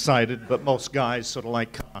thrilled and excited, but most guys sort of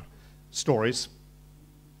like car stories.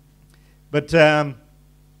 But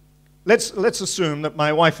let's assume that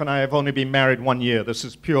my wife and I have only been married 1 year. This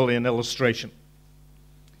is purely an illustration.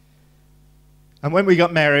 And when we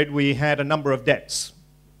got married, we had a number of debts.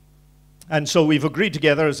 And so we've agreed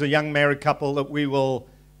together as a young married couple that we will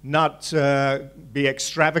not be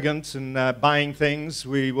extravagant in buying things.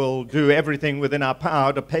 We will do everything within our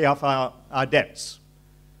power to pay off our debts.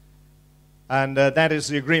 And that is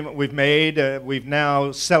the agreement we've made. We've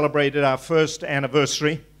now celebrated our first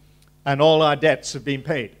anniversary, and all our debts have been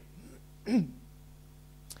paid.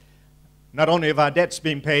 Not only have our debts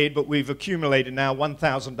been paid, but we've accumulated now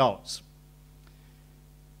 $1,000.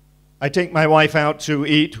 I take my wife out to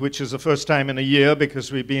eat, which is the first time in a year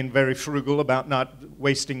because we've been very frugal about not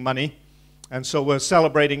wasting money. And so we're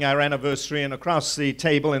celebrating our anniversary, and across the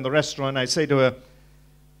table in the restaurant, I say to her,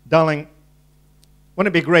 darling,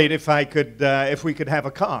 wouldn't it be great if we could have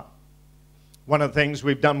a car? One of the things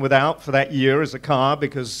we've done without for that year is a car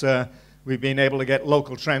because we've been able to get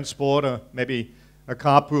local transport or maybe a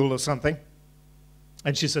carpool or something.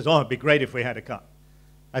 And she says, oh, it'd be great if we had a car.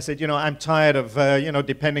 I said, I'm tired of,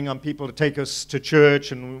 depending on people to take us to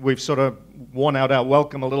church, and we've sort of worn out our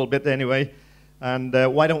welcome a little bit anyway, and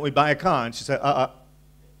why don't we buy a car? And she said,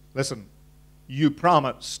 listen, you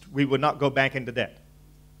promised we would not go back into debt.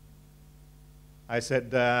 I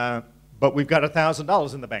said, but we've got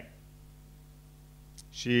 $1,000 in the bank.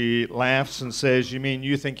 She laughs and says, you mean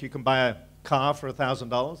you think you can buy a car for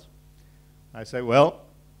 $1,000? I say, well,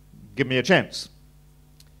 give me a chance.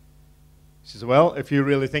 She says, well, if you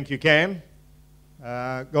really think you can,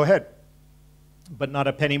 go ahead, but not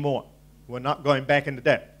a penny more. We're not going back into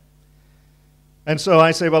debt. And so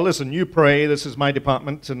I say, well, listen, you pray. This is my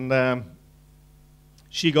department. And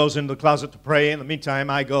she goes into the closet to pray. In the meantime,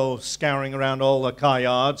 I go scouring around all the car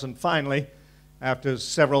yards. And finally, after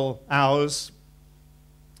several hours,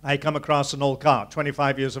 I come across an old car,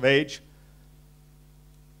 25 years of age.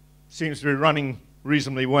 Seems to be running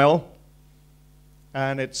reasonably well.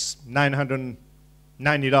 And it's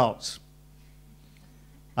 $990.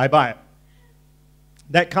 I buy it.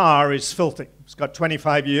 That car is filthy. It's got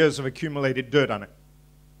 25 years of accumulated dirt on it.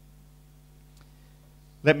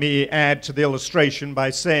 Let me add to the illustration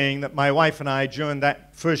by saying that my wife and I, during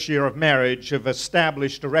that first year of marriage, have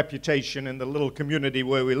established a reputation in the little community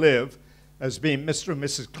where we live as being Mr. and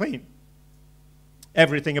Mrs. Clean.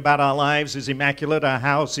 Everything about our lives is immaculate. Our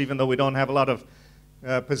house, even though we don't have a lot of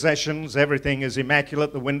possessions, everything is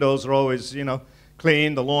immaculate. The windows are always,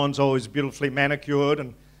 clean. The lawn's always beautifully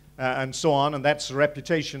manicured, and so on. And that's the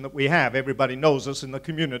reputation that we have. Everybody knows us in the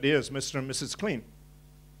community as Mr. and Mrs. Clean.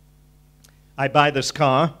 I buy this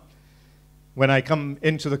car. When I come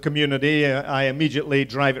into the community, I immediately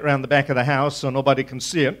drive it around the back of the house so nobody can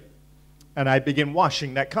see it, and I begin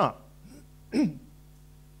washing that car.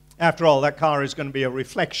 After all, that car is going to be a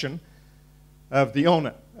reflection of the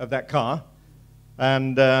owner of that car.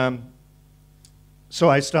 And so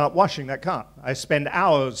I start washing that car. I spend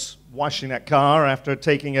hours washing that car after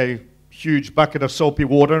taking a huge bucket of soapy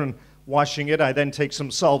water and washing it. I then take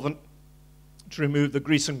some solvent to remove the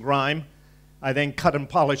grease and grime. I then cut and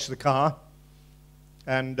polish the car.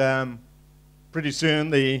 And pretty soon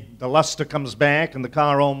the luster comes back and the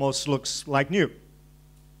car almost looks like new.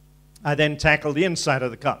 I then tackle the inside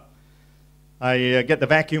of the car. I get the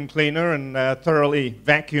vacuum cleaner and thoroughly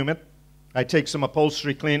vacuum it. I take some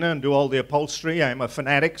upholstery cleaner and do all the upholstery. I'm a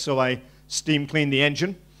fanatic, so I steam clean the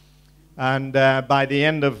engine. And by the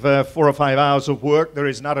end of 4 or 5 hours of work, there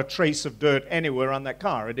is not a trace of dirt anywhere on that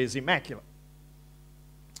car. It is immaculate.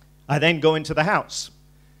 I then go into the house,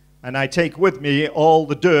 and I take with me all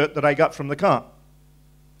the dirt that I got from the car.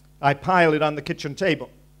 I pile it on the kitchen table.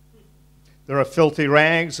 There are filthy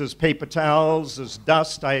rags, there's paper towels, there's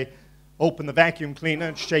dust. I open the vacuum cleaner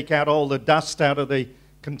and shake out all the dust out of the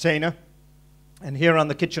container. And here on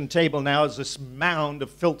the kitchen table now is this mound of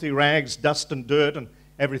filthy rags, dust and dirt and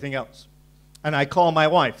everything else. And I call my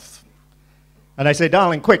wife. And I say,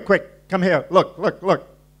 darling, quick, quick, come here. Look, look, look.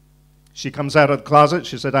 She comes out of the closet.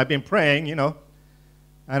 She said, I've been praying, you know.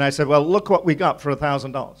 And I said, well, look what we got for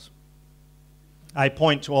 $1,000. I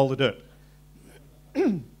point to all the dirt.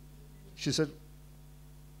 She said,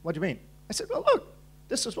 what do you mean? I said, well, look,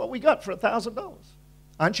 this is what we got for $1,000.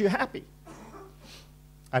 Aren't you happy?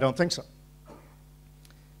 I don't think so.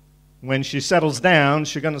 When she settles down,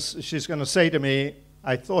 she's going to say to me,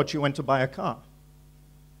 I thought you went to buy a car.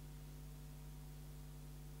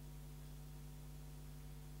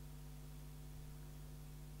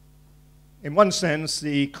 In one sense,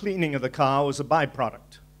 the cleaning of the car was a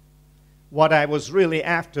byproduct. What I was really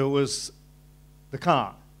after was the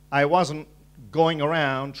car. I wasn't going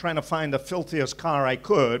around trying to find the filthiest car I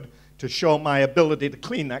could to show my ability to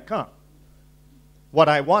clean that car. What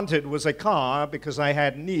I wanted was a car because I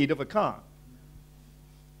had need of a car.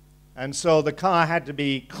 And so the car had to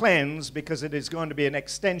be cleansed because it is going to be an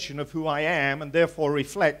extension of who I am and therefore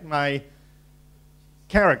reflect my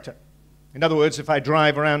character. In other words, if I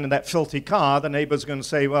drive around in that filthy car, the neighbor's going to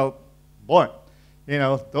say, well, boy, you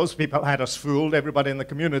know, those people had us fooled. Everybody in the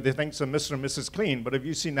community thinks they're Mr. and Mrs. Clean. But have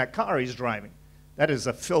you seen that car he's driving? That is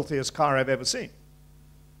the filthiest car I've ever seen.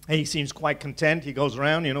 And he seems quite content. He goes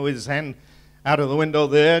around, you know, with his hand out of the window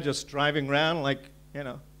there, just driving around like, you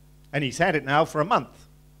know. And he's had it now for a month.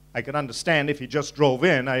 I could understand if he just drove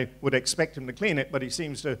in, I would expect him to clean it, but he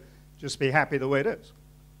seems to just be happy the way it is.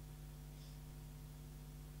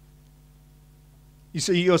 You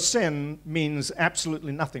see, your sin means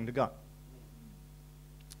absolutely nothing to God.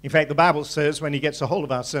 In fact, the Bible says when he gets a hold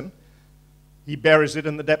of our sin, he buries it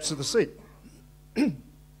in the depths of the sea. Isn't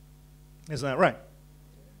that right?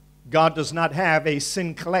 God does not have a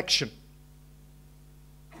sin collection.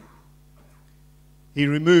 He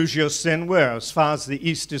removes your sin where? As far as the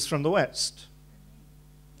east is from the west.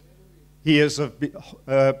 He is of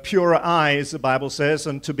purer eyes, the Bible says,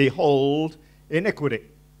 and to behold iniquity.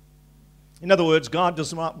 In other words, God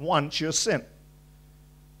does not want your sin.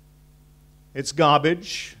 It's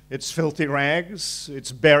garbage, it's filthy rags,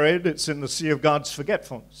 it's buried, it's in the sea of God's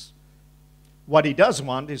forgetfulness. What he does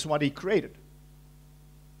want is what he created.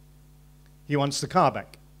 He wants the car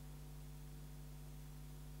back.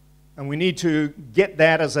 And we need to get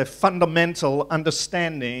that as a fundamental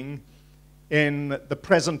understanding in the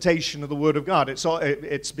presentation of the Word of God.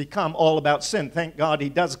 It's become all about sin. Thank God he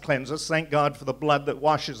does cleanse us. Thank God for the blood that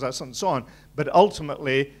washes us and so on. But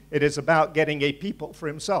ultimately, it is about getting a people for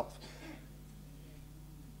himself.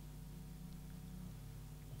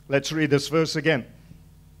 Let's read this verse again.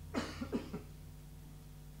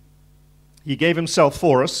 He gave himself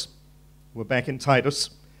for us. We're back in Titus.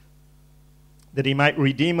 That he might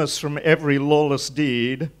redeem us from every lawless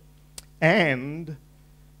deed and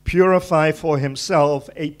purify for himself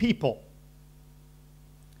a people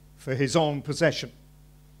for his own possession.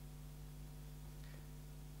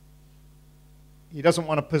 He doesn't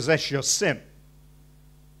want to possess your sin.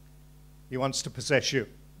 He wants to possess you.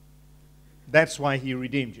 That's why he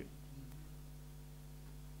redeemed you.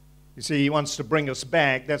 You see, he wants to bring us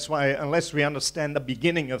back. That's why, unless we understand the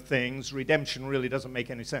beginning of things, redemption really doesn't make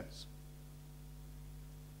any sense.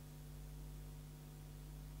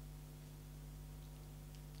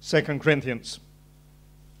 Second Corinthians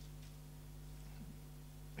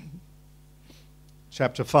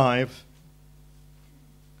chapter 5,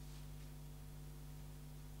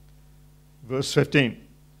 verse 15.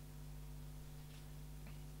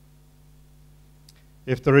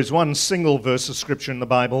 If there is one single verse of Scripture in the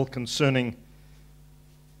Bible concerning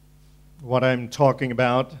what I'm talking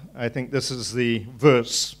about, I think this is the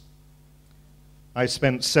verse. I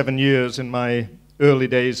spent 7 years in my early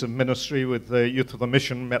days of ministry with the Youth of the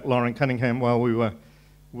Mission, met Lauren Cunningham while we were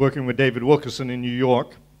working with David Wilkerson in New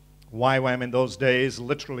York. YWAM in those days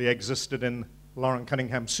literally existed in Lauren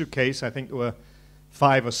Cunningham's suitcase. I think there were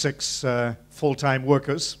 5 or 6 full-time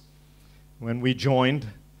workers when we joined.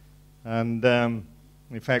 And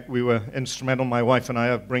in fact, we were instrumental, my wife and I,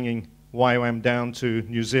 of bringing YWAM down to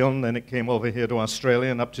New Zealand. Then it came over here to Australia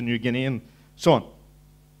and up to New Guinea and so on.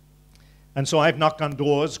 And so I've knocked on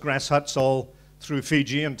doors, grass huts all through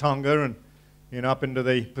Fiji and Tonga and up into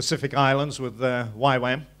the Pacific Islands with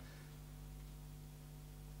YWAM.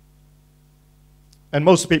 And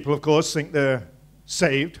most people, of course, think they're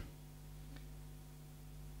saved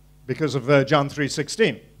because of John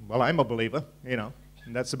 3:16. Well, I'm a believer, and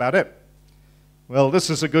that's about it. Well, this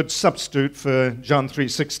is a good substitute for John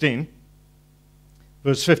 3:16.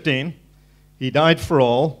 Verse 15, He died for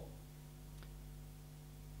all,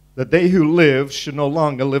 that they who live should no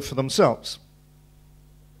longer live for themselves.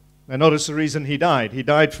 Now notice the reason He died. He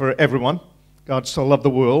died for everyone. God so loved the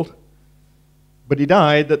world. But He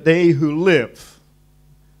died that they who live,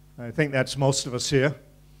 I think that's most of us here,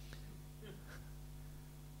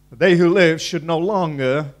 they who live should no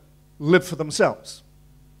longer live for themselves.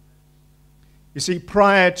 You see,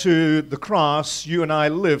 prior to the cross, you and I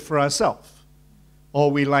live for ourselves.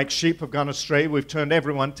 All we like sheep have gone astray. We've turned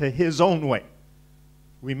everyone to his own way.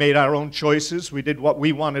 We made our own choices. We did what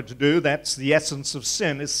we wanted to do. That's the essence of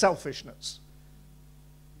sin, is selfishness.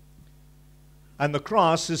 And the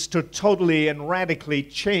cross is to totally and radically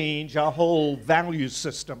change our whole value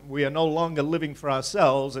system. We are no longer living for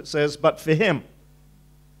ourselves, it says, but for Him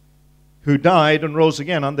who died and rose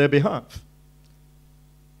again on their behalf.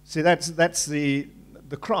 See, that's the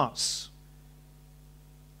cross.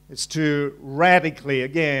 It's to radically,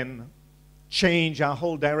 again, change our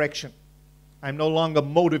whole direction. I'm no longer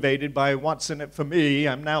motivated by what's in it for me.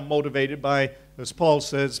 I'm now motivated by, as Paul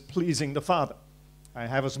says, pleasing the Father. I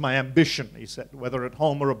have as my ambition, he said, whether at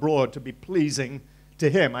home or abroad, to be pleasing to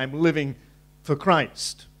Him. I'm living for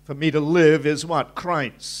Christ. For me to live is what?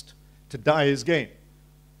 Christ. To die is gain.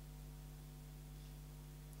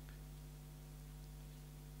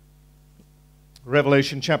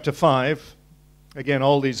 Revelation chapter 5. Again,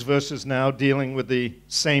 all these verses now dealing with the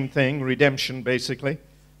same thing, redemption, basically.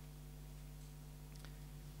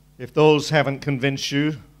 If those haven't convinced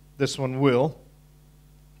you, this one will.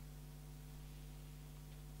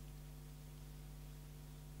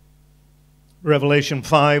 Revelation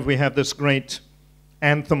 5, we have this great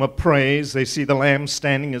anthem of praise. They see the Lamb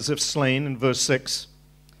standing as if slain in verse 6.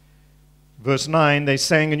 Verse 9, they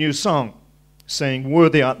sang a new song, saying,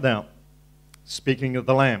 Worthy art thou, speaking of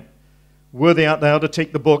the Lamb. Worthy art thou to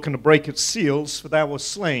take the book and to break its seals, for thou wast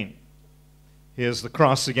slain. Here's the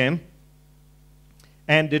cross again.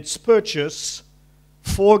 And didst purchase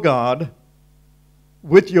for God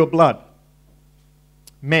with your blood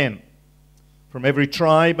men from every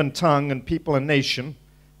tribe and tongue and people and nation,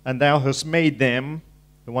 and thou hast made them,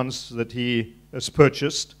 the ones that He has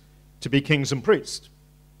purchased, to be kings and priests.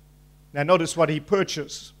 Now notice what He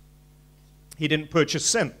purchased. He didn't purchase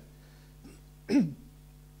sin.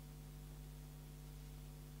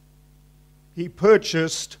 He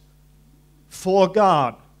purchased for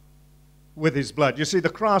God with His blood. You see, the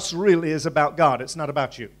cross really is about God. It's not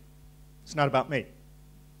about you. It's not about me.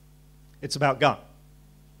 It's about God.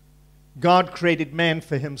 God created man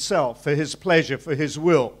for Himself, for His pleasure, for His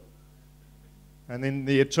will. And in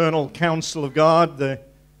the eternal counsel of God, the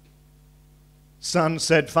Son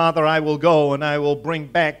said, Father, I will go and I will bring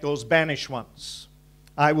back those banished ones.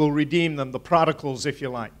 I will redeem them, the prodigals, if you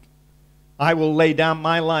like. I will lay down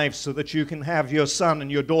my life so that you can have your son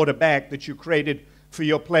and your daughter back that you created for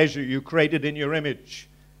your pleasure, you created in your image.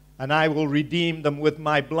 And I will redeem them with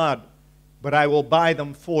my blood, but I will buy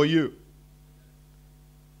them for you.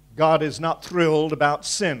 God is not thrilled about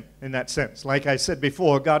sin in that sense. Like I said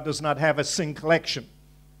before, God does not have a sin collection.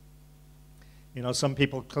 Some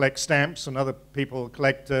people collect stamps and other people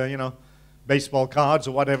collect, baseball cards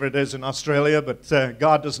or whatever it is in Australia, but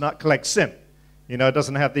God does not collect sin. It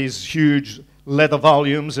doesn't have these huge leather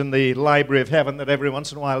volumes in the library of heaven that every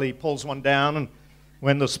once in a while He pulls one down, and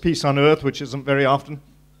when there's peace on earth, which isn't very often,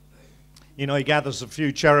 He gathers a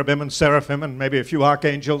few cherubim and seraphim and maybe a few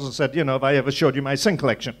archangels and said, have I ever showed you my sin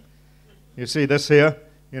collection? You see this here?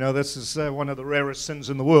 This is one of the rarest sins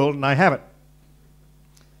in the world, and I have it.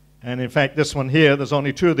 And in fact, this one here, there's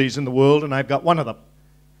only 2 of these in the world, and I've got one of them,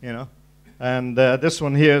 And this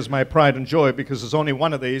one here is my pride and joy because there's only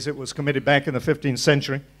one of these. It was committed back in the 15th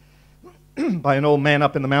century by an old man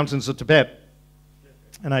up in the mountains of Tibet.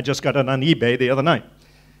 And I just got it on eBay the other night.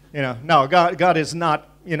 No, God is not,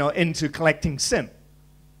 into collecting sin.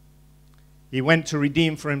 He went to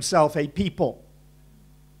redeem for Himself a people.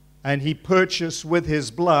 And He purchased with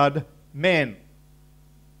His blood men.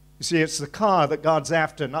 You see, it's the car that God's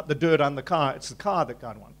after, not the dirt on the car. It's the car that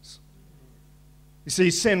God wants. You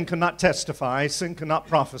see, sin cannot testify, sin cannot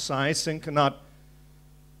prophesy, sin cannot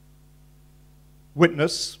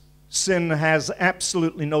witness. Sin has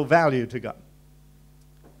absolutely no value to God.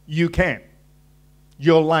 You can.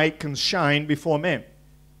 Your light can shine before men.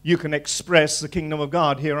 You can express the kingdom of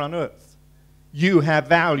God here on earth. You have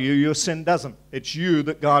value, your sin doesn't. It's you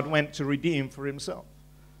that God went to redeem for himself.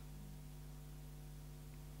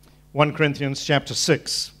 1 Corinthians chapter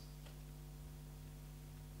 6.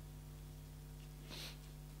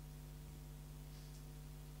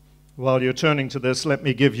 While you're turning to this, let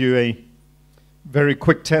me give you a very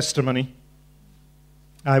quick testimony.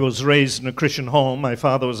 I was raised in a Christian home. My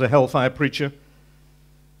father was a hellfire preacher.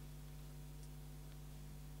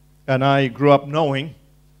 And I grew up knowing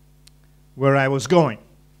where I was going.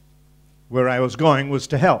 Where I was going was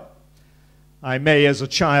to hell. I may, as a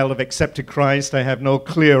child, have accepted Christ. I have no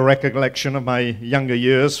clear recollection of my younger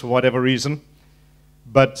years for whatever reason.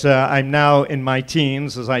 But I'm now in my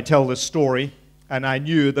teens as I tell this story, and I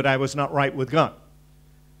knew that I was not right with God.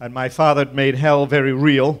 And my father had made hell very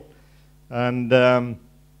real, and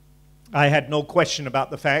I had no question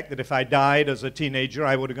about the fact that if I died as a teenager,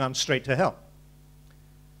 I would have gone straight to hell.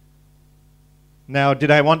 Now,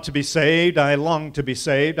 did I want to be saved? I longed to be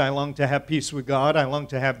saved. I longed to have peace with God. I longed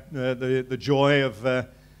to have the joy of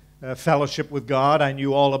fellowship with God. I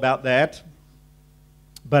knew all about that.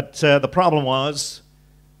 But the problem was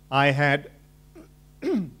I had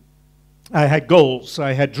goals.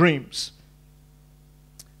 I had dreams.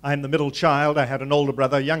 I'm the middle child. I had an older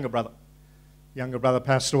brother, a younger brother. Younger brother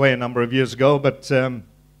passed away a number of years ago, but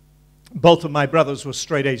both of my brothers were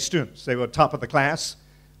straight-A students. They were top of the class,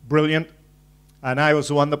 brilliant. And I was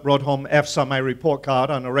the one that brought home F's on my report card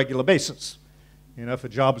on a regular basis, you know, for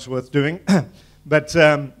jobs worth doing. But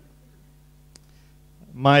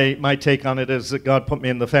my take on it is that God put me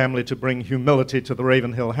in the family to bring humility to the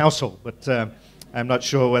Ravenhill household. But I'm not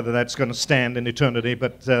sure whether that's going to stand in eternity,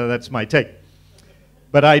 but that's my take.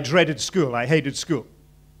 But I dreaded school. I hated school.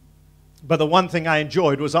 But the one thing I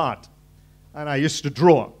enjoyed was art. And I used to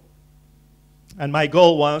draw. And my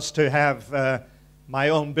goal was to have my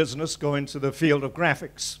own business, go into the field of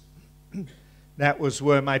graphics. That was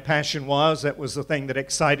where my passion was. That was the thing that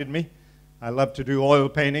excited me. I loved to do oil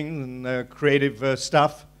painting and creative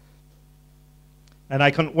stuff. And I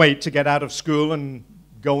couldn't wait to get out of school and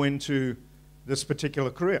go into this particular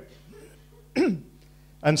career.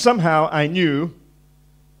 And somehow I knew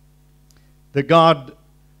that God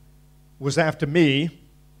was after me,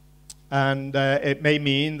 and it may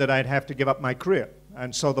mean that I'd have to give up my career.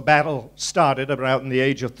 And so the battle started about in the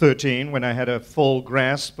age of 13 when I had a full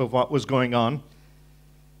grasp of what was going on.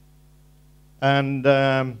 And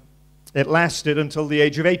it lasted until the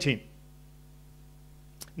age of 18.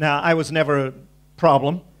 Now, I was never a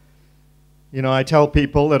problem. You know, I tell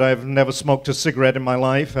people that I've never smoked a cigarette in my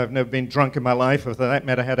life. I've never been drunk in my life. Or for that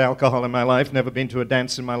matter, had alcohol in my life. Never been to a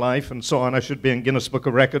dance in my life, and so on. I should be in Guinness Book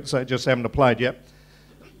of Records. I just haven't applied yet.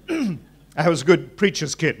 I was a good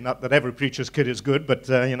preacher's kid. Not that every preacher's kid is good, but,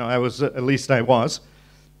 you know, at least I was.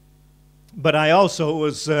 But I also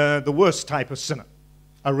was the worst type of sinner,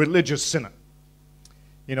 a religious sinner.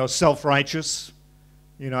 You know, self-righteous.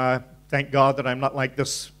 You know, I thank God that I'm not like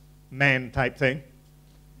this man type thing.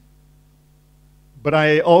 But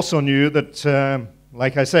I also knew that,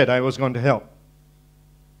 like I said, I was going to hell.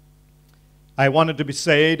 I wanted to be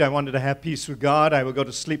saved. I wanted to have peace with God. I would go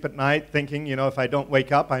to sleep at night thinking, you know, if I don't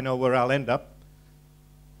wake up, I know where I'll end up.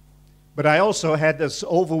 But I also had this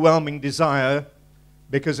overwhelming desire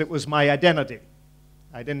because it was my identity.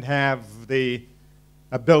 I didn't have the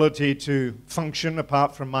ability to function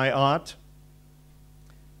apart from my art.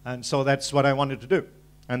 And so that's what I wanted to do.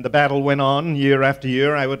 And the battle went on year after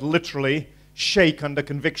year. I would literally shake under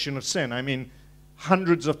conviction of sin. I mean,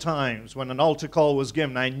 hundreds of times when an altar call was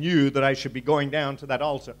given, I knew that I should be going down to that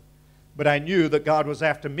altar. But I knew that God was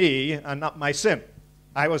after me and not my sin.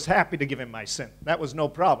 I was happy to give him my sin. That was no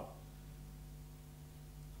problem.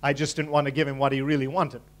 I just didn't want to give him what he really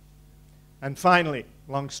wanted. And finally,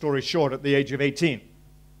 long story short, at the age of 18,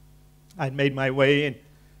 I'd made my way in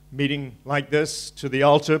meeting like this to the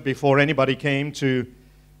altar before anybody came to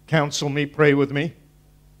counsel me, pray with me.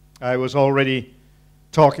 I was already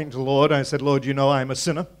talking to the Lord. I said, Lord, you know I'm a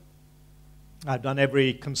sinner. I've done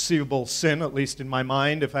every conceivable sin, at least in my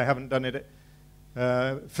mind, if I haven't done it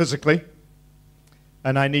physically.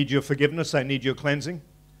 And I need your forgiveness. I need your cleansing.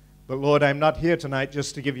 But Lord, I'm not here tonight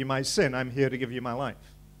just to give you my sin. I'm here to give you my life.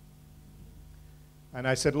 And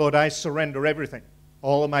I said, Lord, I surrender everything.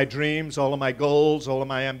 All of my dreams, all of my goals, all of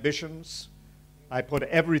my ambitions. I put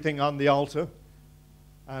everything on the altar.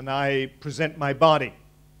 and I present my body,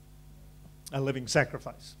 a living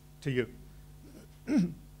sacrifice to you.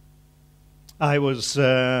 I was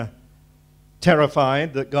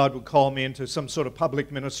terrified that God would call me into some sort of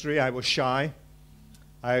public ministry. I was shy.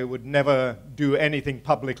 I would never do anything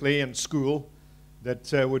publicly in school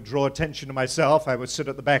that would draw attention to myself. I would sit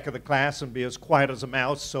at the back of the class and be as quiet as a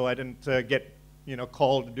mouse so I didn't get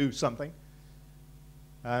called to do something.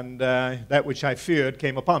 And that which I feared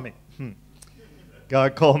came upon me.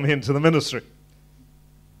 God called me into the ministry.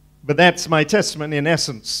 But that's my testimony in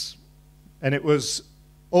essence. And it was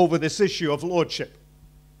over this issue of lordship.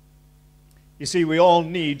 You see, we all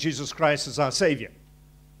need Jesus Christ as our Savior.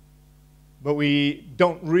 But we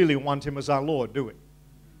don't really want Him as our Lord, do we?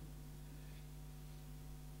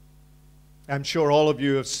 I'm sure all of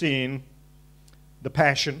you have seen The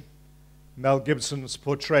Passion, Mel Gibson's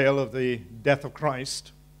portrayal of the death of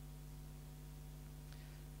Christ.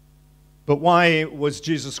 But why was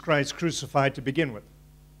Jesus Christ crucified to begin with?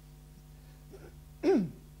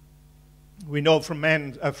 We know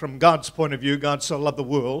from God's point of view, God so loved the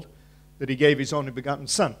world that He gave His only begotten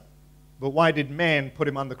Son. But why did man put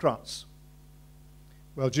Him on the cross?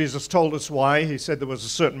 Well, Jesus told us why. He said there was a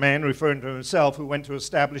certain man, referring to Himself, who went to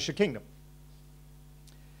establish a kingdom.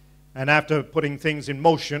 And after putting things in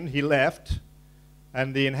motion, He left,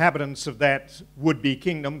 and the inhabitants of that would-be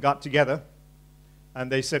kingdom got together,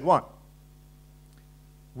 and they said, what?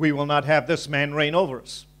 We will not have this man reign over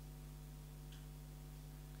us.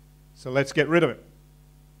 So let's get rid of him.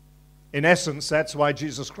 In essence, that's why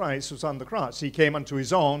Jesus Christ was on the cross. He came unto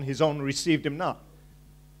His own received Him not.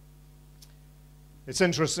 It's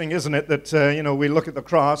interesting, isn't it, that we look at the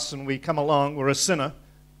cross and we come along, we're a sinner,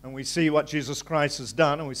 and we see what Jesus Christ has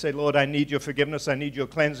done, and we say, Lord, I need your forgiveness, I need your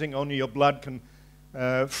cleansing, only your blood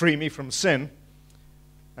can free me from sin.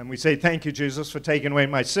 And we say, thank you, Jesus, for taking away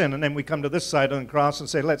my sin. And then we come to this side of the cross and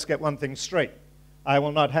say, let's get one thing straight. I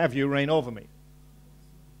will not have you reign over me.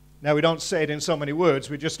 Now, we don't say it in so many words,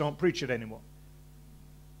 we just don't preach it anymore.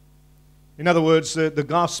 In other words, the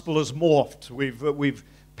gospel is morphed. We've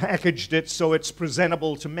packaged it so it's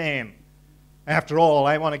presentable to man. After all,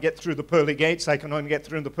 I want to get through the pearly gates. I can only get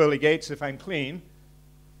through the pearly gates if I'm clean.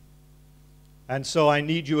 And so I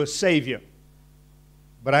need you a Savior.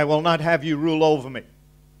 But I will not have you rule over me.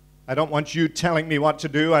 I don't want you telling me what to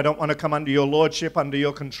do. I don't want to come under your lordship, under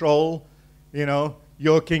your control.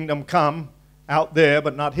 Your kingdom come out there,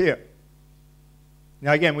 but not here.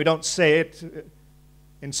 Now again, we don't say it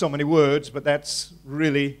in so many words, but that's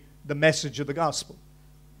really the message of the gospel.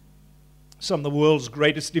 Some of the world's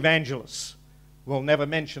greatest evangelists will never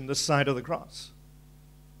mention this side of the cross.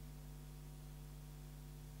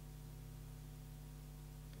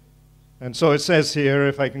 And so it says here,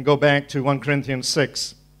 if I can go back to 1 Corinthians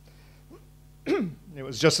 6, it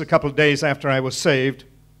was just a couple of days after I was saved,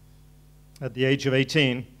 at the age of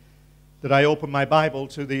 18, that I opened my Bible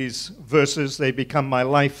to these verses. They become my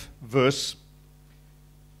life verse.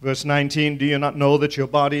 Verse 19, do you not know that your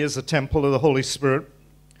body is a temple of the Holy Spirit,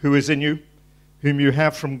 who is in you, whom you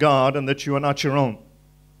have from God, and that you are not your own?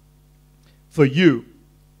 For you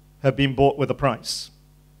have been bought with a price.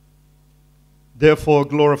 Therefore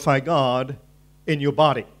glorify God in your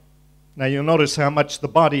body. Now you'll notice how much the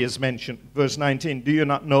body is mentioned. Verse 19, do you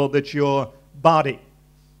not know that your body,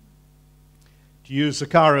 to use the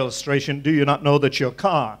car illustration, do you not know that your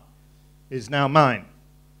car is now mine?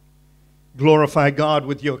 Glorify God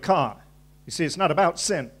with your car. You see, it's not about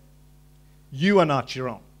sin. You are not your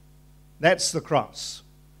own. That's the cross.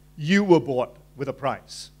 You were bought with a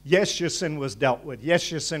price. Yes, your sin was dealt with.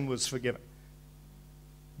 Yes, your sin was forgiven.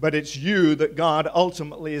 But it's you that God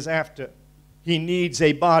ultimately is after. He needs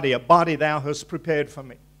a body thou hast prepared for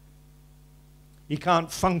me. He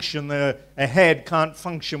can't function, a head can't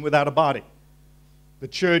function without a body. The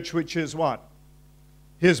church, which is what?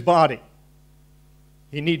 His body.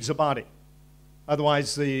 He needs a body.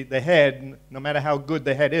 Otherwise, the head, no matter how good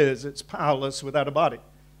the head is, it's powerless without a body.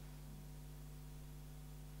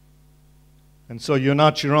 And so you're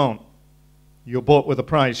not your own. You're bought with a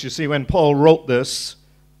price. You see, when Paul wrote this,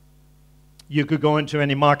 you could go into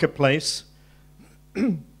any marketplace,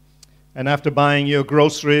 and after buying your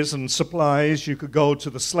groceries and supplies, you could go to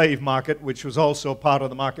the slave market, which was also part of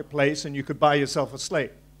the marketplace, and you could buy yourself a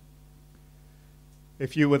slave.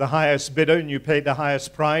 If you were the highest bidder and you paid the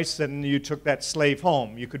highest price, then you took that slave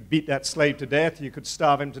home. You could beat that slave to death, you could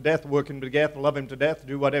starve him to death, work him to death, love him to death,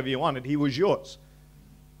 do whatever you wanted. He was yours.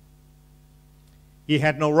 He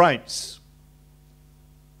had no rights.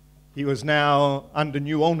 He was now under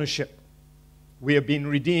new ownership. We have been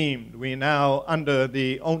redeemed. We are now under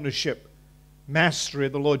the ownership, mastery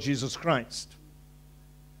of the Lord Jesus Christ.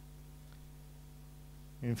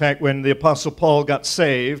 In fact, when the Apostle Paul got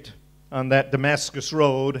saved on that Damascus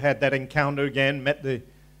road, had that encounter again, met the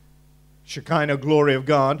Shekinah glory of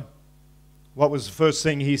God, what was the first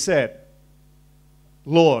thing he said?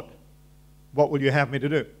 Lord, what will you have me to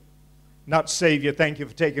do? Not Savior, thank you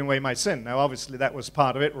for taking away my sin. Now, obviously, that was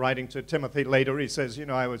part of it. Writing to Timothy later, he says,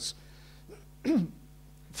 I was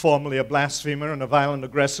formerly a blasphemer and a violent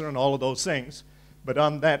aggressor and all of those things. But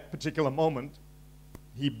on that particular moment,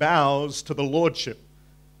 he bows to the lordship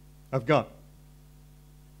of God.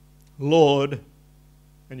 Lord,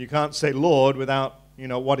 and you can't say Lord without,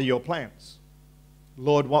 what are your plans?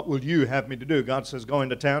 Lord, what will you have me to do? God says, go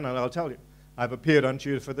into town and I'll tell you. I've appeared unto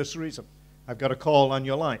you for this reason. I've got a call on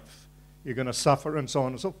your life. You're going to suffer and so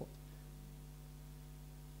on and so forth.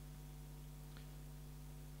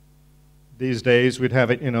 These days we'd have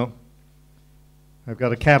it, I've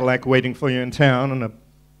got a Cadillac waiting for you in town and $1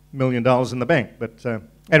 million in the bank. But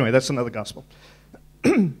anyway, that's another gospel.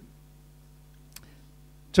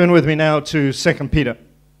 Turn with me now to 2 Peter.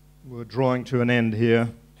 We're drawing to an end here.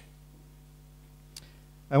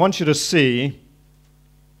 I want you to see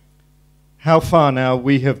how far now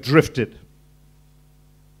we have drifted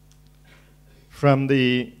from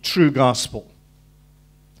the true gospel.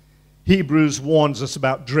 Hebrews warns us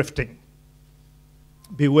about drifting.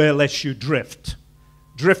 Beware lest you drift.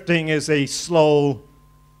 Drifting is a slow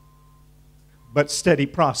but steady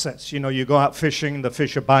process. You go out fishing, the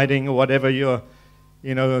fish are biting or whatever, you're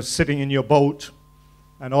sitting in your boat,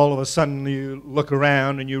 and all of a sudden you look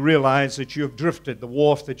around and you realize that you have drifted. The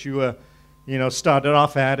wharf that you were, started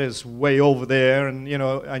off at is way over there, and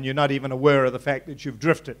you're not even aware of the fact that you've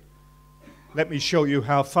drifted. Let me show you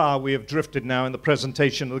how far we have drifted now in the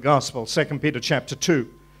presentation of the gospel. 2 Peter chapter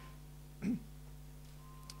 2,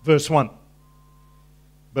 verse 1.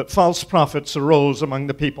 But false prophets arose among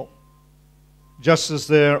the people, just as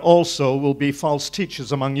there also will be false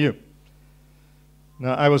teachers among you.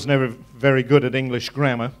 Now, I was never very good at English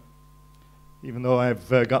grammar, even though I've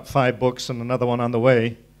got 5 books and another one on the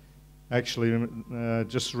way. Actually,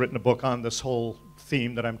 just written a book on this whole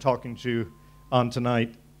theme that I'm talking to you on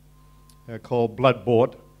tonight, called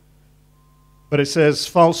Bloodbought. But it says,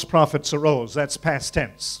 false prophets arose. That's past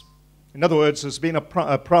tense. In other words, there's been a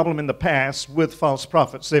problem in the past with false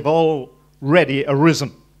prophets. They've already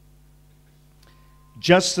arisen,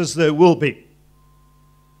 just as there will be.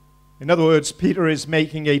 In other words, Peter is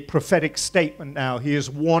making a prophetic statement now. He is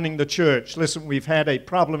warning the church. Listen, we've had a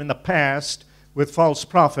problem in the past with false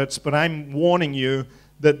prophets, but I'm warning you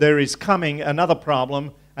that there is coming another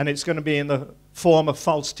problem, and it's going to be in the form of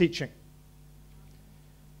false teaching.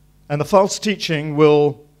 And the false teaching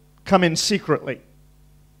will come in secretly.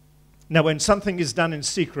 Now, when something is done in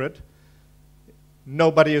secret,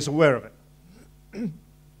 nobody is aware of it.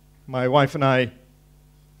 My wife and I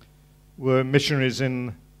were missionaries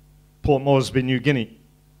in Port Moresby, New Guinea,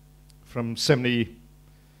 from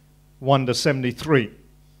 71 to 73.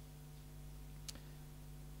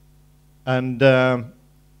 And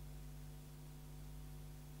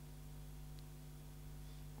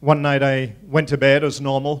one night I went to bed as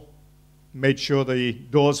normal, made sure the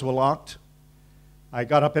doors were locked. I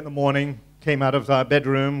got up in the morning, came out of our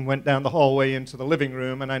bedroom, went down the hallway into the living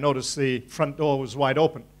room, and I noticed the front door was wide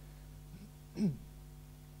open.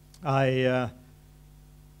 I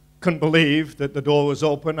couldn't believe that the door was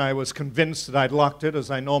open. I was convinced that I'd locked it,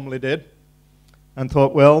 as I normally did, and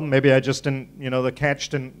thought, well, maybe I just didn't, the catch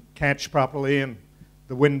didn't catch properly, and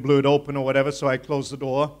the wind blew it open or whatever, so I closed the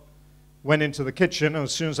door, went into the kitchen, and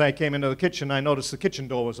as soon as I came into the kitchen, I noticed the kitchen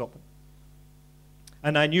door was open.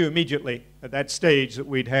 And I knew immediately at that stage that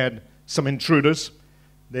we'd had some intruders.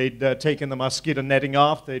 They'd taken the mosquito netting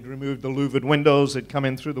off, they'd removed the louvered windows, they'd come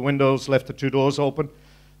in through the windows, left the 2 doors open.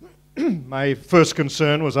 My first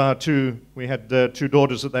concern was we had 2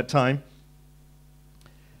 daughters at that time.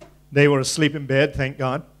 They were asleep in bed, thank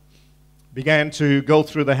God. Began to go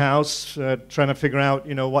through the house, trying to figure out,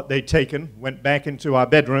 what they'd taken. Went back into our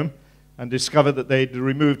bedroom and discovered that they'd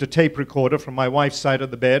removed a tape recorder from my wife's side of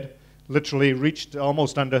the bed, literally reached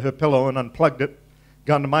almost under her pillow and unplugged it,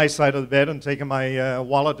 gone to my side of the bed and taken my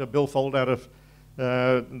wallet, a billfold out of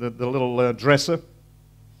the little dresser.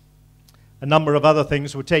 A number of other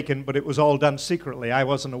things were taken, but it was all done secretly. I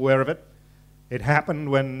wasn't aware of it. It happened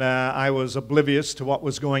when I was oblivious to what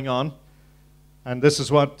was going on. And this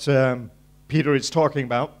is what Peter is talking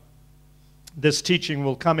about. This teaching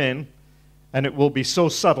will come in, and it will be so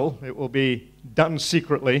subtle, it will be done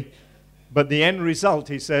secretly, but the end result,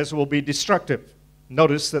 he says, will be destructive.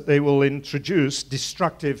 Notice that they will introduce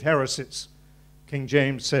destructive heresies. King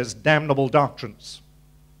James says damnable doctrines.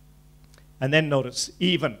 And then notice,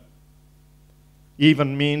 even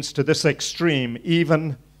Even means to this extreme,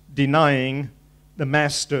 even denying the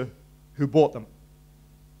master who bought them.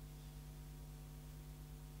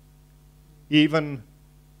 Even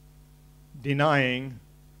denying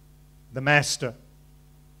the master.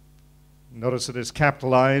 Notice it is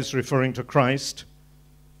capitalized, referring to Christ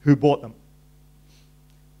who bought them.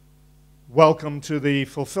 Welcome to the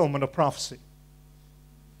fulfillment of prophecy.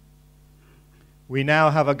 We now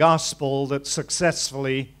have a gospel that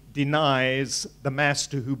successfully denies the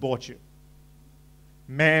master who bought you.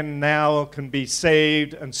 Man now can be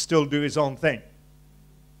saved and still do his own thing.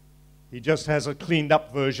 He just has a cleaned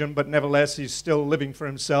up version, but nevertheless he's still living for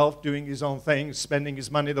himself, doing his own thing, spending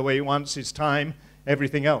his money the way he wants, his time,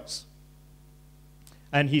 everything else.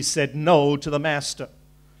 And he said no to the master.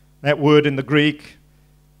 That word in the Greek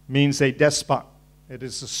means a despot. It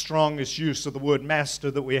is the strongest use of the word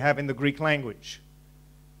master that we have in the Greek language.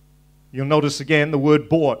 You'll notice again the word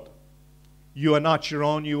bought. You are not your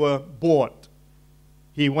own, you were bought.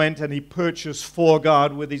 He went and he purchased for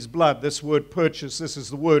God with his blood. This word purchase, this is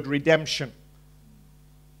the word redemption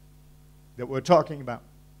that we're talking about.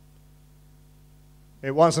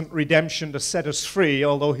 It wasn't redemption to set us free,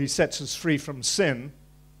 although he sets us free from sin.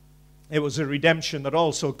 It was a redemption that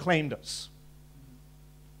also claimed us.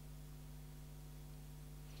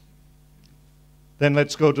 Then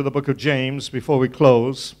let's go to the book of James before we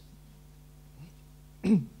close.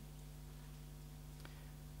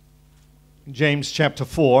 James chapter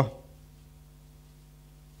 4.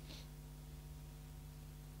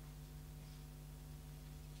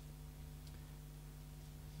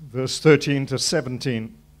 Verse 13 to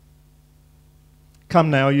 17. Come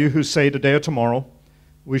now, you who say today or tomorrow,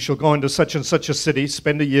 we shall go into such and such a city,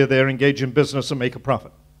 spend a year there, engage in business, and make a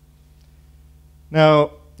profit.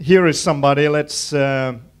 Now, here is somebody, let's,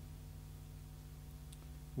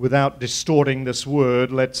 without distorting this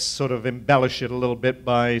word, let's sort of embellish it a little bit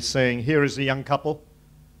by saying, here is a young couple.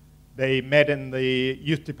 They met in the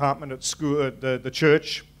youth department at school, at the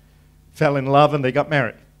church, fell in love, and they got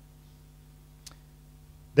married.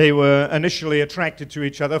 They were initially attracted to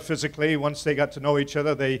each other physically. Once they got to know each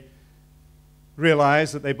other, they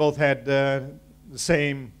realized that they both had the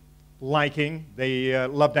same liking. They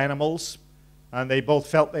loved animals, and they both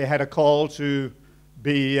felt they had a call to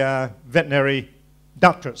be veterinary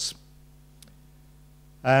doctors.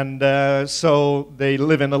 And so they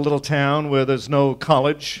live in a little town where there's no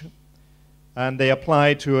college, and they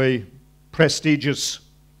apply to a prestigious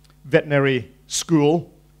veterinary school,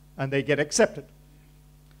 and they get accepted.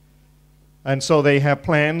 And so they have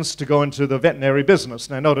plans to go into the veterinary business.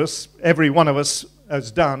 Now notice, every one of us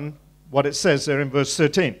has done what it says there in verse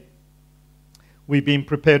 13. We've been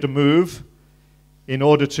prepared to move in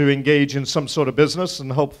order to engage in some sort of business,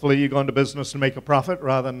 and hopefully you go into business and make a profit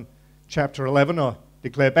rather than Chapter 11 or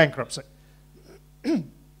declare bankruptcy. If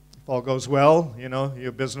all goes well, you know,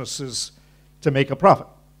 your business is to make a profit.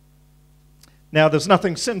 Now, there's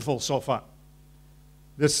nothing sinful so far.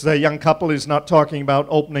 This young couple is not talking about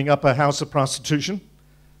opening up a house of prostitution.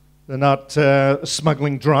 They're not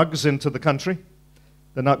smuggling drugs into the country.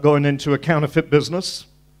 They're not going into a counterfeit business.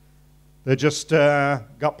 They just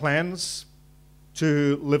got plans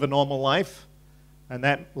to live a normal life. And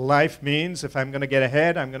that life means if I'm going to get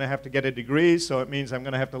ahead, I'm going to have to get a degree. So it means I'm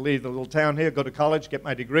going to have to leave the little town here, go to college, get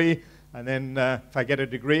my degree. And then if I get a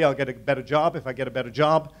degree, I'll get a better job. If I get a better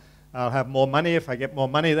job, I'll have more money. If I get more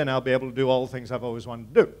money, then I'll be able to do all the things I've always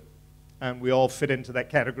wanted to do. And we all fit into that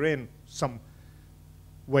category in some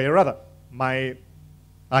way or other. My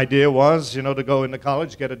idea was, you know, to go into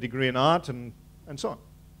college, get a degree in art, and so on.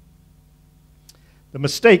 The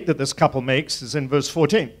mistake that this couple makes is in verse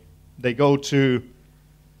 14. They go to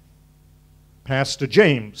Pastor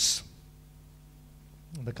James.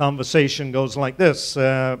 The conversation goes like this.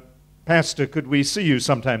 Pastor, could we see you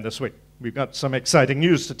sometime this week? We've got some exciting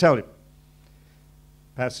news to tell you.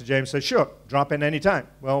 Pastor James says, sure, drop in any time.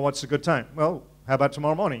 Well, what's a good time? Well, how about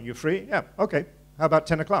tomorrow morning? You free? Yeah, okay. How about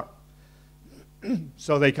 10 o'clock?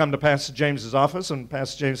 So they come to Pastor James's office, and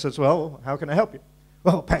Pastor James says, well, how can I help you?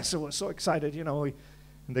 Well, Pastor, we're so excited, you know. And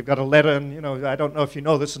they've got a letter, and, you know, I don't know if you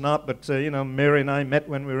know this or not, but, you know, Mary and I met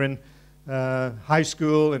when we were in high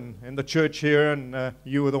school and in the church here, and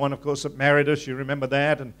you were the one, of course, that married us. You remember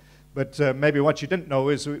that, But maybe what you didn't know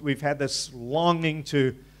is we've had this longing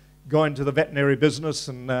to go into the veterinary business.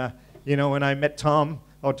 And, you know, when I met Tom,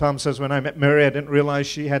 Tom says, when I met Mary, I didn't realize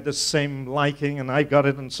she had this same liking, and I got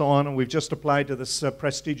it, and so on. And we've just applied to this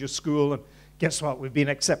prestigious school, and guess what? We've been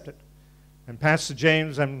accepted. And Pastor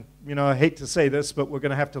James, I hate to say this, but we're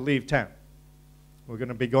going to have to leave town. We're going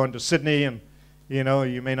to be going to Sydney, and, you know,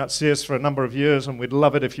 you may not see us for a number of years, and we'd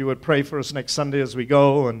love it if you would pray for us next Sunday as we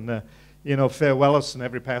go. And farewell us, and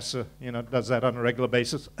every pastor, does that on a regular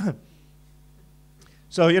basis.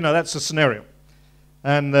 So, that's the scenario.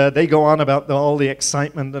 And they go on about all the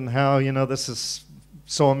excitement and how, this is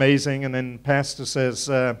so amazing. And then pastor says,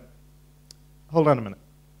 hold on a minute.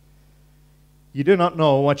 You do not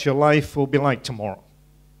know what your life will be like tomorrow.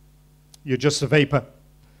 You're just a vapor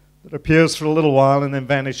that appears for a little while and then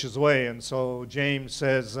vanishes away. And so James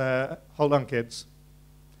says, hold on, kids.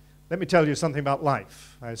 Let me tell you something about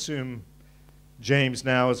life. I assume James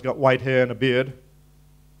now has got white hair and a beard.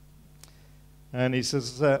 And he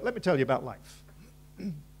says, let me tell you about life.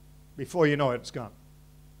 Before you know it, it's gone.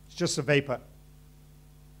 It's just a vapor.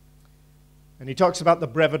 And he talks about the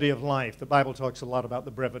brevity of life. The Bible talks a lot about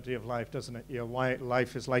the brevity of life, doesn't it? Why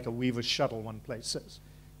life is like a weaver's shuttle, one place says.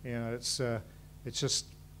 It's just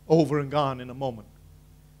over and gone in a moment.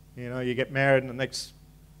 You get married, and the next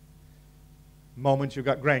moment you've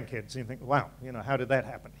got grandkids. And you think, wow, how did that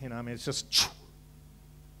happen? It's just...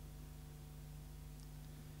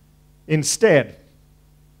 Instead,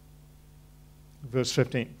 verse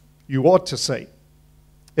 15, you ought to say,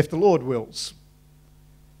 if the Lord wills,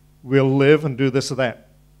 we'll live and do this or that.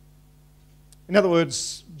 In other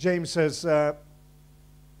words, James says, I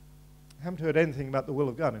haven't heard anything about the will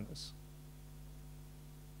of God in this.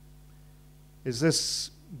 Is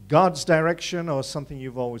this God's direction or something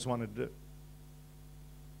you've always wanted to do?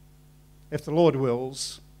 If the Lord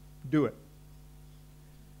wills, do it.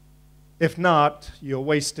 If not, you're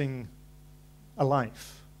wasting a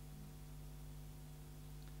life.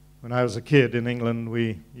 When I was a kid in England,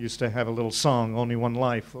 we used to have a little song, only one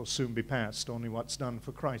life will soon be past, only what's done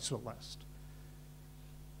for Christ will last.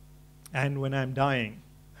 And when I'm dying,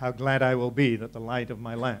 how glad I will be that the lamp of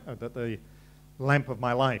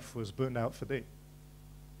my life was burned out for thee.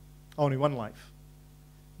 Only one life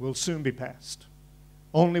will soon be past.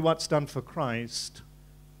 Only what's done for Christ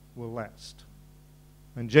will last.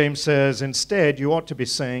 And James says, instead, you ought to be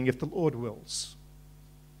saying, if the Lord wills,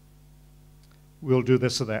 we'll do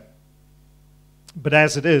this or that. But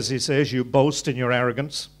as it is, he says, you boast in your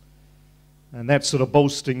arrogance, and that sort of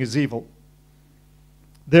boasting is evil.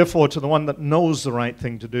 Therefore, to the one that knows the right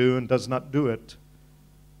thing to do and does not do it,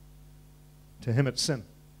 to him it's sin.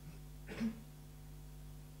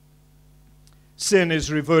 Sin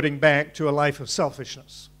is reverting back to a life of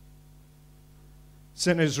selfishness.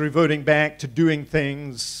 Sin is reverting back to doing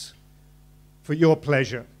things for your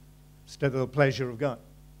pleasure instead of the pleasure of God.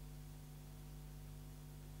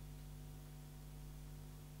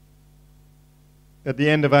 At the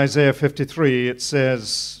end of Isaiah 53, it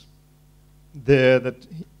says there that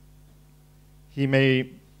he may,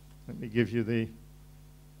 let me give you the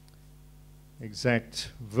exact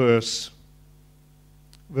verse.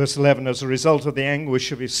 Verse 11, as a result of the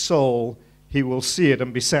anguish of his soul, he will see it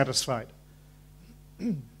and be satisfied.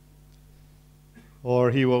 Or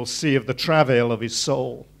he will see of the travail of his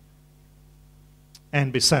soul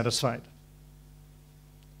and be satisfied.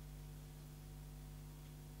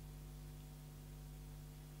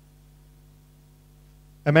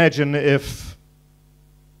 Imagine if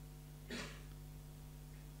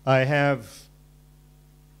I have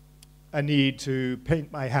a need to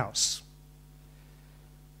paint my house.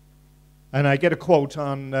 And I get a quote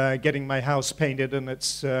on getting my house painted, and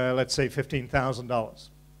it's, let's say, $15,000.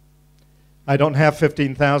 I don't have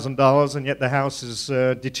 $15,000, and yet the house is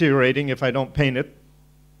deteriorating if I don't paint it.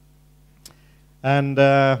 And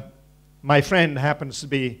my friend happens to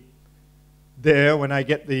be there when I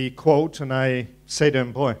get the quote, and I say to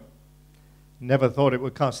him, boy, never thought it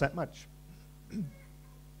would cost that much.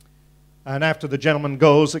 And after the gentleman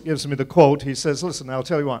goes, it gives me the quote. He says, listen, I'll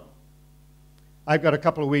tell you what. I've got a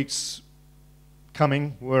couple of weeks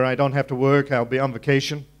coming where I don't have to work. I'll be on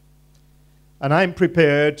vacation. And I'm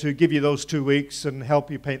prepared to give you those 2 weeks and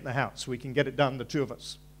help you paint the house. We can get it done, the two of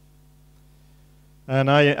us.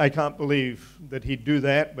 And I can't believe that he'd do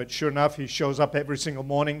that, but sure enough, he shows up every single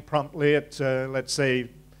morning promptly at, let's say,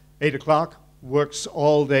 8 o'clock, works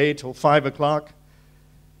all day till 5 o'clock.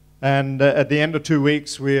 And at the end of 2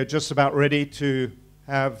 weeks, we're just about ready to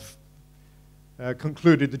have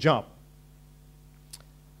concluded the job.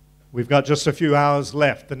 We've got just a few hours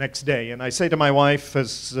left the next day. And I say to my wife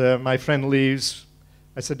as my friend leaves,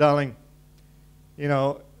 I said, darling, you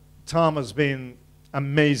know, Tom has been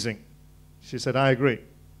amazing. She said, I agree.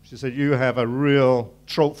 She said, you have a real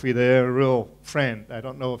trophy there, a real friend. I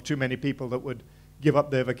don't know of too many people that would give up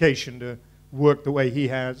their vacation to work the way he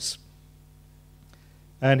has.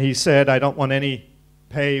 And he said, I don't want any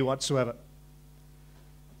pay whatsoever.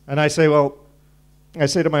 And I say, well, I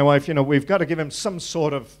say to my wife, you know, we've got to give him some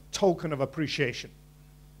sort of token of appreciation.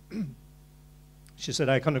 She said,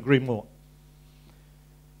 I couldn't agree more.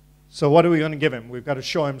 So what are we going to give him? We've got to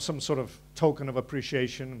show him some sort of token of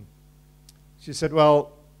appreciation. She said,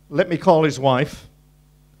 well, let me call his wife,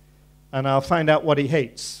 and I'll find out what he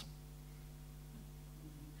hates.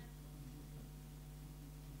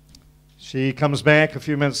 She comes back a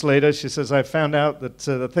few minutes later. She says, I found out that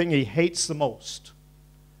the thing he hates the most,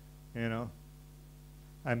 I'm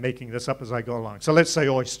making this up as I go along. So let's say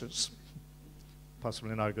oysters.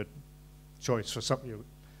 Possibly not a good choice for something you...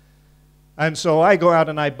 And so I go out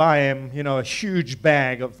and I buy him, a huge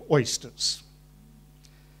bag of oysters.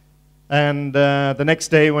 And the next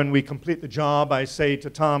day when we complete the job, I say to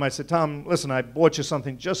Tom, Tom, listen, I bought you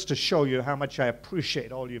something just to show you how much I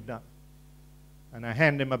appreciate all you've done. And I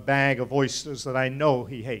hand him a bag of oysters that I know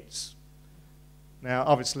he hates. Now,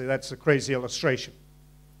 obviously, that's a crazy illustration.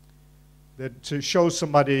 That to show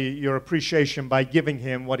somebody your appreciation by giving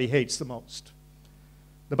him what he hates the most.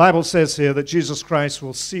 The Bible says here that Jesus Christ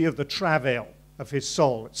will see of the travail of his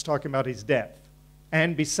soul. It's talking about his death.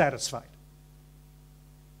 And be satisfied.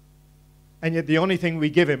 And yet the only thing we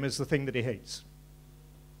give him is the thing that he hates.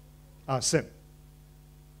 Our sin.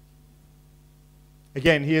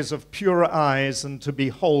 Again, he is of purer eyes than to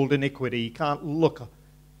behold iniquity. He can't look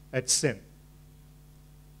at sin.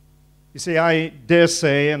 You see, I dare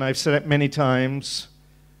say, and I've said it many times,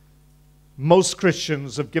 most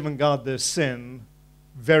Christians have given God their sin.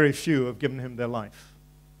 Very few have given him their life.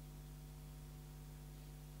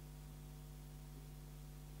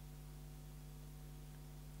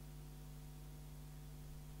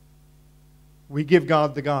 We give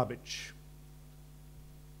God the garbage.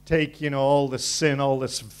 Take, all this sin, all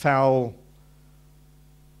this foul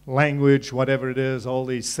language, whatever it is, all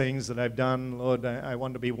these things that I've done. Lord, I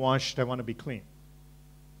want to be washed. I want to be clean.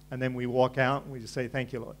 And then we walk out and we just say,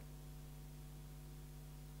 thank you, Lord.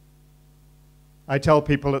 I tell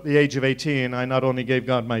people at the age of 18, I not only gave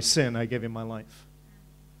God my sin, I gave him my life.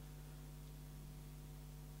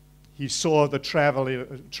 He saw the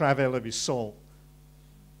travail of his soul,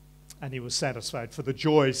 and he was satisfied. For the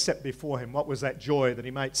joy set before him, what was that joy? That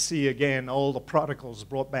he might see again all the prodigals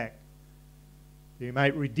brought back. He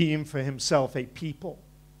might redeem for himself a people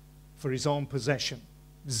for his own possession,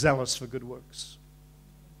 zealous for good works.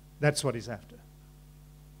 That's what he's after.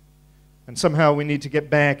 And somehow we need to get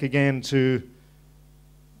back again to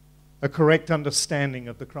a correct understanding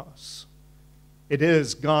of the cross. It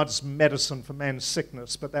is God's medicine for man's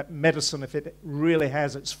sickness, but that medicine, if it really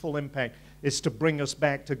has its full impact, is to bring us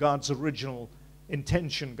back to God's original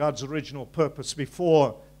intention, God's original purpose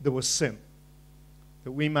before there was sin.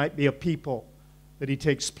 That we might be a people that he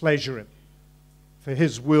takes pleasure in. For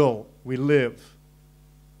his will we live.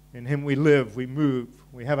 In him we live, we move,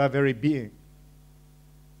 we have our very being.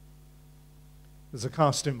 There's a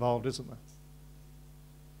cost involved, isn't there?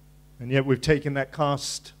 And yet we've taken that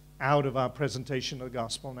cost out of our presentation of the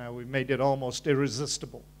gospel now. We've made it almost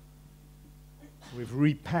irresistible. We've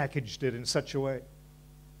repackaged it in such a way.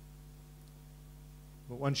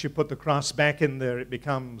 But once you put the cross back in there, it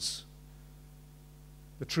becomes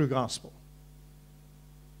the true gospel.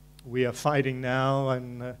 We are fighting now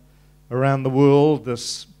and around the world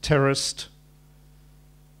these terrorist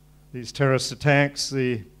attacks.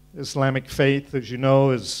 The Islamic faith, as you know,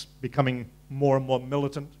 is becoming more and more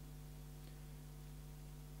militant.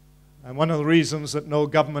 And one of the reasons that no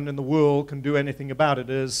government in the world can do anything about it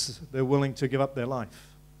is they're willing to give up their life.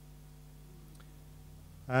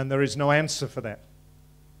 And there is no answer for that.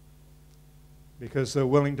 Because they're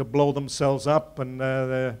willing to blow themselves up and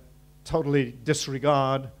they totally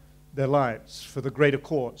disregard their lives for the greater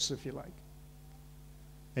cause, if you like.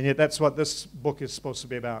 And yet that's what this book is supposed to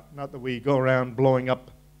be about. Not that we go around blowing up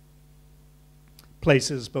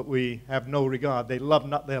places, but we have no regard. They love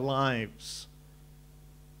not their lives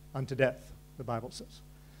unto death, the Bible says.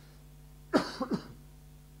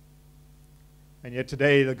 And yet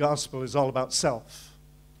today the gospel is all about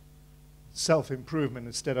self-improvement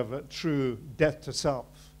instead of a true death to self.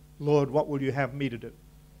 Lord, what will you have me to do?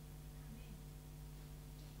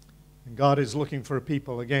 And God is looking for a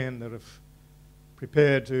people, again, that have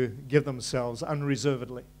prepared to give themselves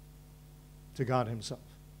unreservedly to God himself.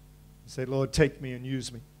 Say, Lord, take me and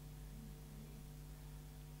use me.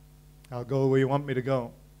 I'll go where you want me to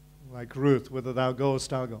go. Like Ruth, whither thou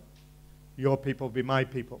goest, I'll go. Your people be my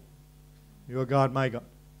people. Your God, my God.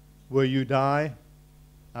 Where you die,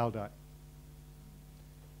 I'll die.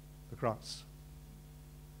 The cross.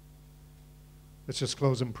 Let's just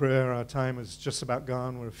close in prayer. Our time is just about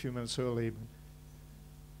gone. We're a few minutes early.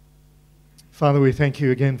 Father, we thank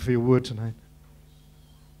you again for your word tonight.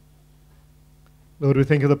 Lord, we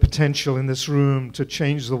think of the potential in this room to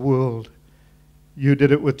change the world. You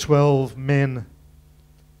did it with 12 men.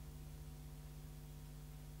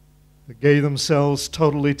 that gave themselves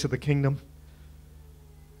totally to the kingdom.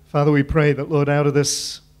 Father, we pray that, Lord, out of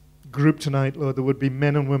this group tonight, Lord, there would be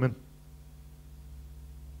men and women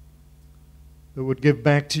that would give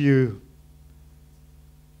back to you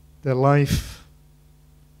their life,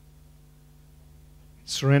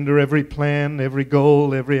 surrender every plan, every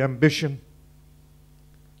goal, every ambition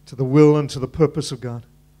to the will and to the purpose of God.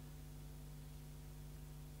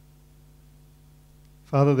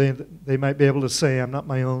 Father, they might be able to say, I'm not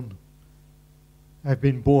my own. I've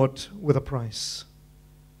been bought with a price.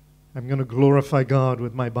 I'm going to glorify God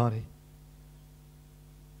with my body.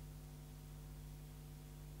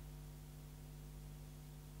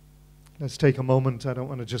 Let's take a moment. I don't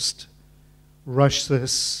want to just rush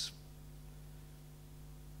this.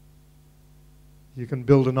 You can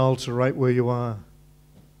build an altar right where you are.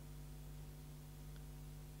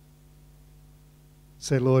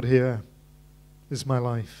 Say, Lord, here is my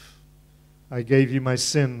life. I gave you my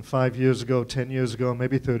sin 5 years ago, 10 years ago,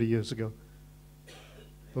 maybe 30 years ago.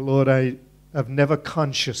 But Lord, I have never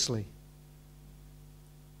consciously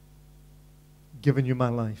given you my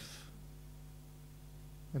life.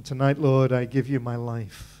 And tonight, Lord, I give you my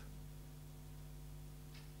life.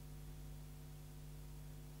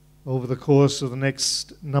 Over the course of the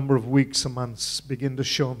next number of weeks and months, begin to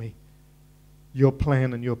show me your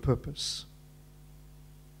plan and your purpose.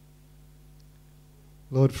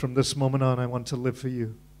 Lord, from this moment on, I want to live for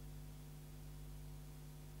you.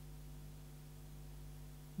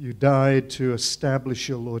 You died to establish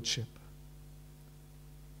your lordship.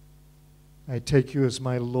 I take you as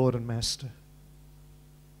my Lord and Master.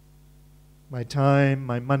 My time,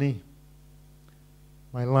 my money,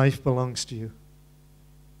 my life belongs to you.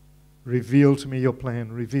 Reveal to me your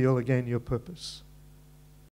plan. Reveal again your purpose.